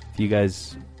fun. If you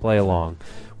guys play along.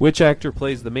 Which actor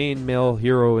plays the main male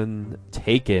hero in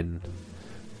Taken?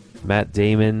 Matt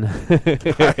Damon. I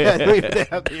don't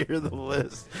have to hear the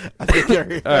list. I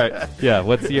think All right. Yeah,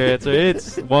 what's your answer?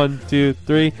 It's 1, 2,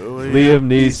 3. Liam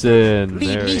Neeson.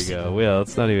 There we go. Well,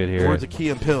 let's not even hear Words it. of Key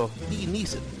and Peele. Liam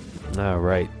Neeson. All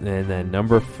right. And then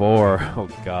number 4. Oh,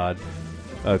 God.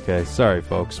 Okay, sorry,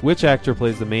 folks. Which actor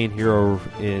plays the main hero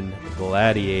in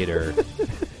Gladiator?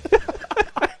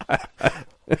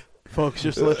 Folks,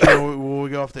 just to let you know, when we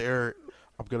go off the air,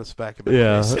 I'm going to smack him in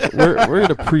Yeah, the face. we're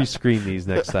going to pre-screen these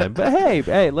next time. But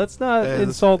hey, let's not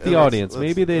insult the audience.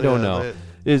 Maybe they don't know.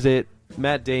 Is it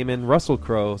Matt Damon, Russell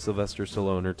Crowe, Sylvester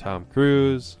Stallone, or Tom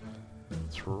Cruise?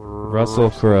 It's Russell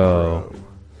Crowe.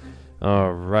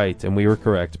 All right, and we were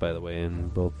correct, by the way, in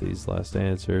both these last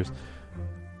answers.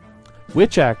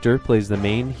 Which actor plays the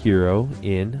main hero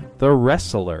in The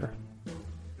Wrestler?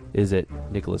 Is it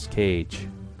Nicolas Cage,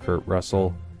 Kurt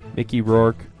Russell, Mickey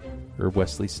Rourke, or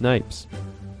Wesley Snipes?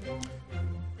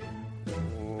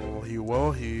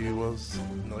 Well, he was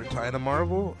another tie to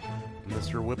Marvel,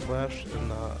 Mr. Whiplash in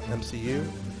the MCU.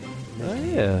 Oh,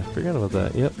 yeah, forgot about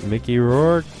that. Yep, Mickey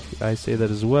Rourke. I say that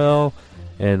as well.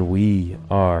 And we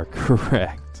are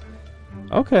correct.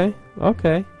 Okay,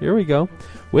 here we go.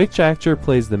 Which actor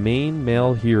plays the main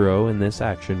male hero in this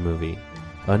action movie?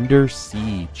 Under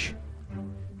Siege.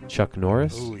 Chuck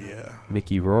Norris? Oh, yeah.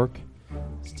 Mickey Rourke?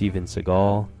 Steven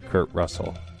Seagal? Kurt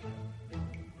Russell?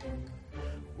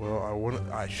 Well,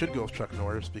 I should go with Chuck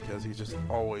Norris because he's just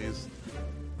always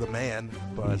the man.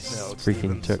 But He's no, it's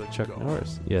freaking Steven Chuck Seagal.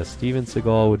 Norris. Yeah, Steven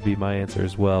Seagal would be my answer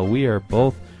as well. We are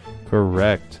both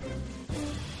correct.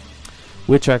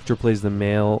 Which actor plays the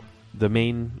main...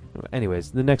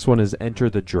 Anyways, the next one is Enter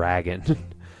the Dragon.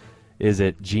 Is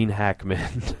it Gene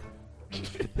Hackman?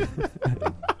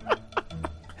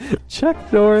 Chuck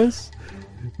Norris?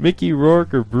 Mickey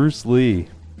Rourke or Bruce Lee?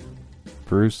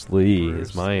 Bruce Lee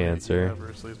is my answer. Yeah,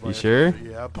 Bruce Lee's my You answer. sure?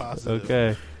 Yeah, positive.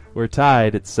 Okay. We're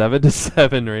tied. It's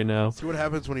 7-7 right now. See what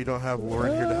happens when you don't have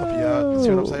Lauren here to help you out? See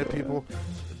what I'm saying, people?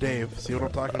 Dave, see what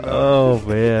I'm talking about? Oh,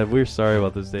 man. We're sorry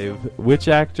about this, Dave. Which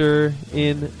actor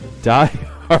in Die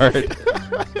Hard?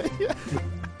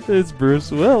 It's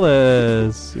Bruce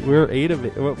Willis. We're 8 of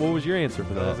 8. What was your answer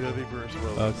for That was that? going to be Bruce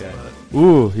Willis. Okay.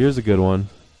 Ooh, here's a good one.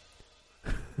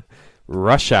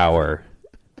 Rush Hour.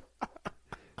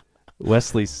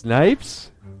 Wesley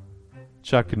Snipes?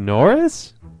 Chuck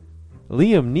Norris?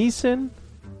 Liam Neeson?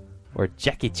 Or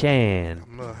Jackie Chan?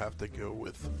 I'm going to have to go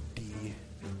with D.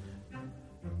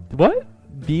 What?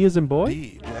 B as in boy?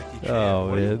 D, Jackie Chan.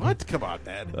 Oh, man. What? Come on,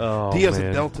 man. Oh, D as in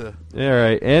man. Delta. All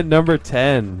right, and number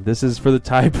 10. This is for the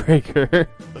tiebreaker.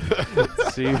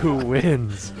 Let's see who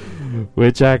wins.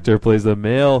 Which actor plays the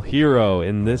male hero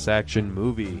in this action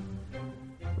movie?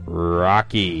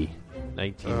 Rocky,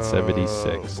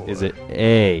 1976. Oh, Is boy. it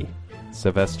A,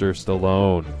 Sylvester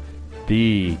Stallone,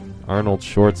 B, Arnold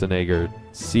Schwarzenegger,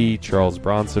 C, Charles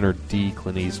Bronson, or D,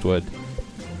 Clint Eastwood?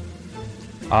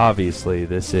 Obviously,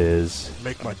 this is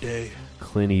Make my day,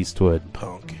 Clint Eastwood.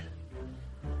 punk.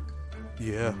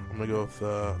 Yeah, I'm going to go with,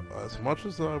 as much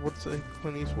as I would say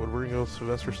Clint Eastwood, we're going to go with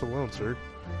Sylvester Stallone, sir.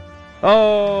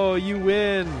 Oh, you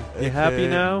win. You happy Okay.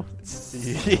 now?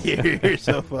 You're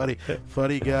so funny.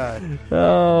 Funny guy.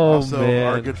 Oh, Also, man.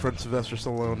 our good friend Sylvester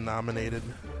Stallone nominated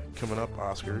coming up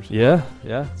Oscars. Yeah.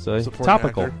 So Supporting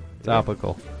topical. actor.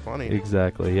 Topical. Funny.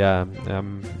 Exactly. Yeah.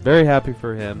 I'm very happy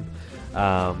for him.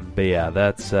 But yeah,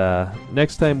 that's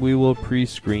next time we will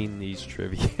pre-screen these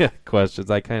trivia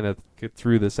questions. I kind of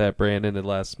threw this at Brandon at the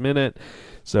last minute,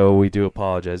 so we do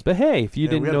apologize. But hey, if you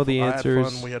Yeah, didn't know the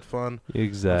answers, we had fun. I'm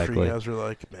exactly. sure you guys were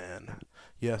like, man.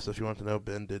 Yes, if you want to know,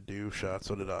 Ben did do shots.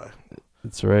 So did I.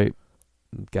 That's right.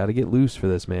 Got to get loose for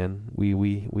this, man. We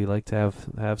like to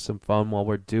have some fun while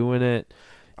we're doing it.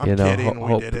 I'm You know, kidding.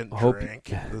 hope- We didn't hope-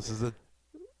 drink. This is a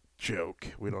joke.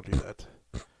 We don't do that.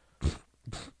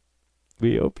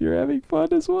 We hope you're having fun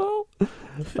as well.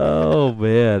 Oh,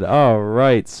 man. All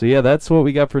right. So, yeah, that's what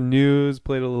we got for news.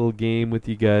 Played a little game with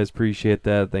you guys. Appreciate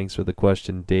that. Thanks for the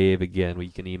question, Dave. Again, you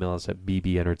can email us at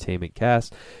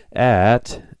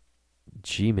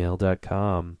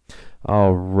bbentertainmentcast@gmail.com.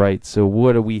 All right. So,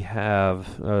 what do we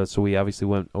have? So, we obviously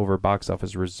went over box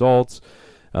office results.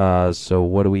 So,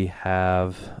 what do we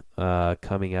have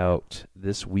coming out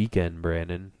this weekend,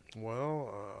 Brandon?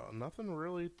 Well, Nothing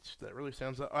really that really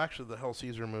stands out. Actually, the Hell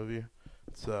Caesar movie.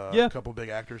 It's Yeah. a couple big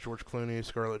actors: George Clooney,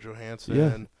 Scarlett Johansson.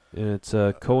 Yeah. And it's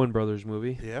a Coen Brothers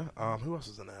movie. Yeah. Who else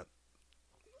is in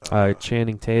that?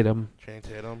 Channing Tatum. Channing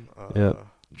Tatum. Yep.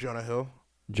 Jonah Hill.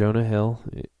 Jonah Hill.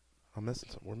 We're missing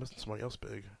somebody else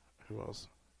big. Who else?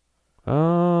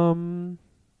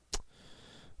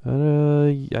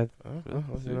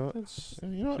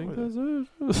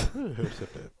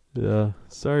 Yeah.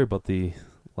 Sorry about the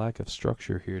lack of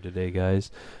structure here today,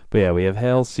 guys. But yeah, we have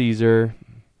Hail Caesar.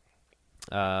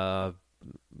 The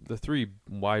 3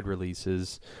 wide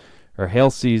releases are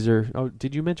Hail Caesar. Oh,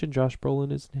 did you mention Josh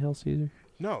Brolin is in Hail Caesar?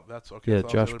 No, that's okay. Yeah, So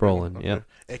Josh Brolin. okay. Yep.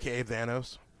 AKA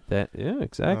Thanos. Yeah,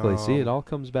 exactly. See, it all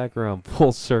comes back around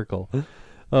full circle.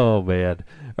 Oh, man.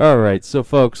 All right, so,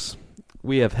 folks,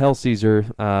 we have Hell Caesar,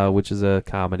 which is a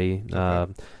comedy.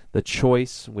 Okay. The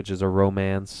Choice, which is a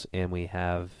romance. And we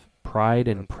have Pride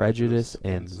and Prejudice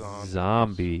and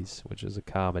Zombies, which is a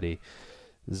comedy.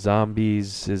 The zombie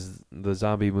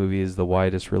movie is the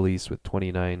widest release with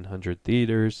 2,900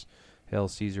 theaters. Hell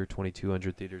Caesar,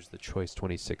 2,200 theaters. The Choice,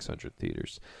 2,600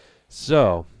 theaters.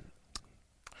 So...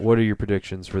 what are your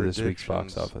predictions for this week's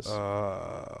box office?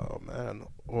 Oh, man.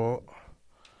 Well,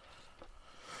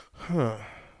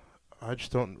 I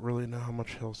just don't really know how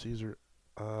much Hell Caesar.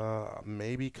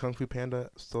 Maybe Kung Fu Panda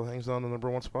still hangs on the number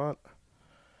 1 spot.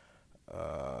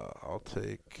 I'll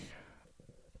take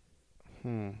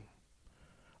the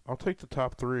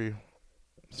top 3.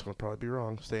 It's going to probably be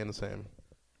wrong. Staying the same.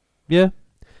 Yeah.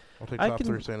 I'll take top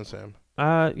 3 staying the same.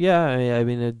 Yeah, I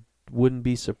mean, it wouldn't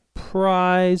be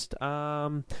surprised.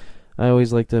 I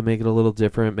always like to make it a little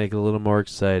different, make it a little more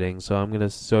exciting. So I'm going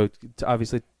to...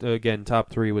 obviously, again, top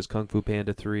 3 was Kung Fu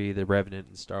Panda 3, The Revenant,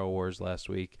 and Star Wars last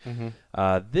week.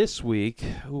 Mm-hmm. This week...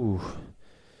 all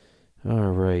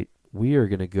right. We are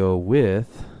going to go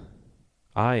with...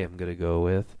 I am going to go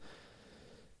with...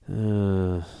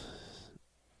 Kung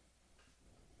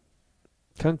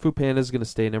Fu Panda is going to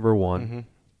stay number 1. Mm-hmm.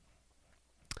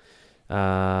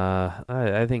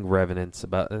 I think Revenant's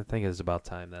I think it's about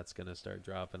time that's going to start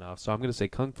dropping off. So I'm going to say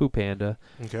Kung Fu Panda.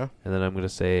 Okay. And then I'm going to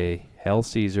say Hell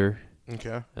Caesar.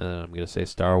 Okay. And then I'm going to say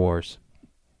Star Wars.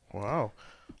 Wow.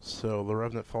 So The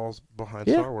Revenant falls behind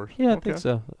Star Wars. Yeah, I think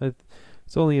so.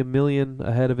 It's only $1 million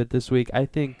ahead of it this week. I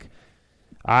think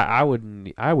I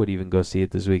would even go see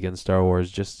it this weekend, Star Wars.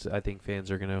 Just I think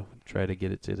fans are going to try to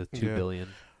get it to the $2 billion.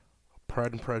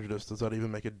 Pride and Prejudice, does that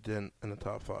even make a dent in the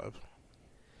top 5?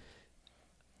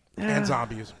 And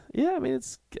Zombies. Yeah, I mean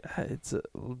it's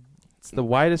the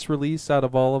widest release out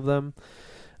of all of them.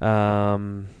 Yeah,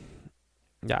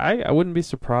 I wouldn't be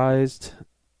surprised,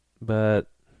 but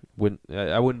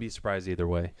I wouldn't be surprised either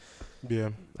way. Yeah.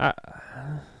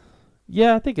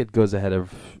 Yeah, I think it goes ahead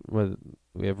of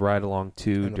we have Ride Along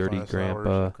 2, Dirty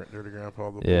Grandpa. Dirty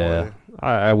Grandpa, the yeah, boy.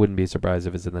 I wouldn't be surprised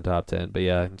if it's in the top 10. But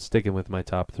yeah, I'm sticking with my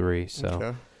top 3. So.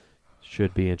 Okay.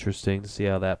 Should be interesting to see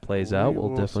how that plays out.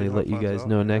 We'll definitely let you guys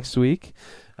know next week.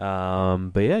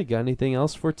 But yeah, you got anything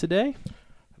else for today?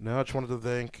 No, I just wanted to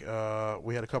thank.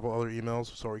 We had a couple other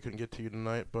emails. Sorry we couldn't get to you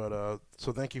tonight, but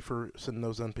so thank you for sending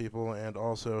those in, people. And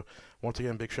also, once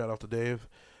again, big shout out to Dave.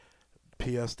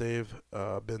 P.S. Dave,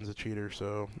 Ben's a cheater,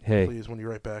 so hey, please, when you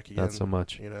write back again, not so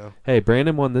much. You know. Hey,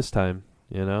 Brandon won this time.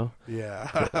 You know. Yeah.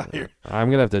 I'm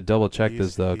gonna have to double check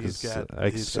this though, because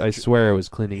I swear it was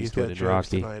Clint Eastwood and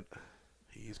Rocky. Tonight.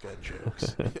 He's got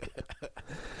jokes.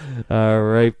 All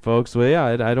right, folks. Well, yeah,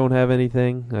 I don't have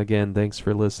anything. Again, thanks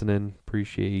for listening.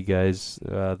 Appreciate you guys,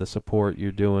 the support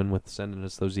you're doing with sending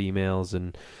us those emails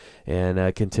and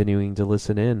continuing to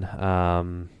listen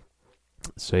in.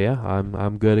 So yeah,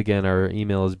 I'm good. Again, our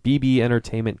email is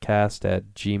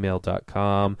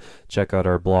bbentertainmentcast@gmail.com. Check out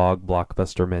our blog,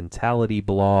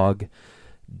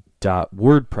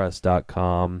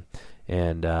 blockbustermentalityblog.wordpress.com.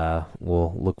 And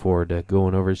we'll look forward to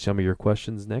going over some of your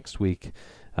questions next week.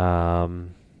 Yeah.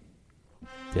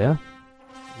 Yeah.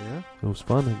 It was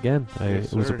fun again.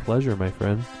 Yes, it was a pleasure, my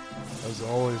friend. As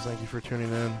always, thank you for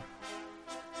tuning in.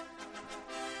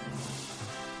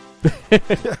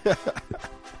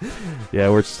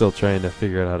 Yeah, we're still trying to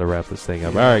figure out how to wrap this thing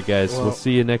up. Yeah. All right, guys. We'll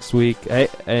see you next week. Hey,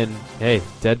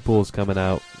 Deadpool's coming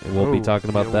out, and we'll be talking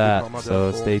about that.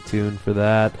 So stay tuned for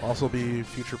that. Also,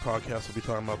 future podcasts will be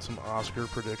talking about some Oscar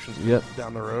predictions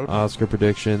down the road. Oscar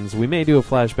predictions. We may do a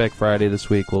Flashback Friday this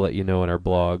week. We'll let you know in our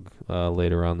blog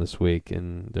later on this week.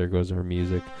 And there goes our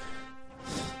music.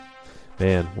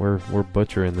 Man, we're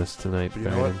butchering this tonight,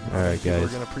 Brandon. All right, guys. We're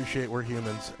gonna appreciate we're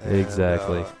humans. And,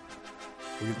 exactly.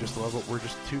 We just love it. We're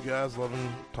just two guys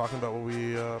loving talking about what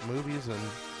we movies and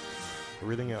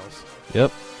everything else.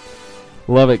 Yep.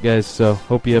 Love it, guys. So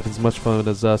hope you have as much fun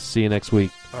as us. See you next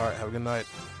week. All right. Have a good night.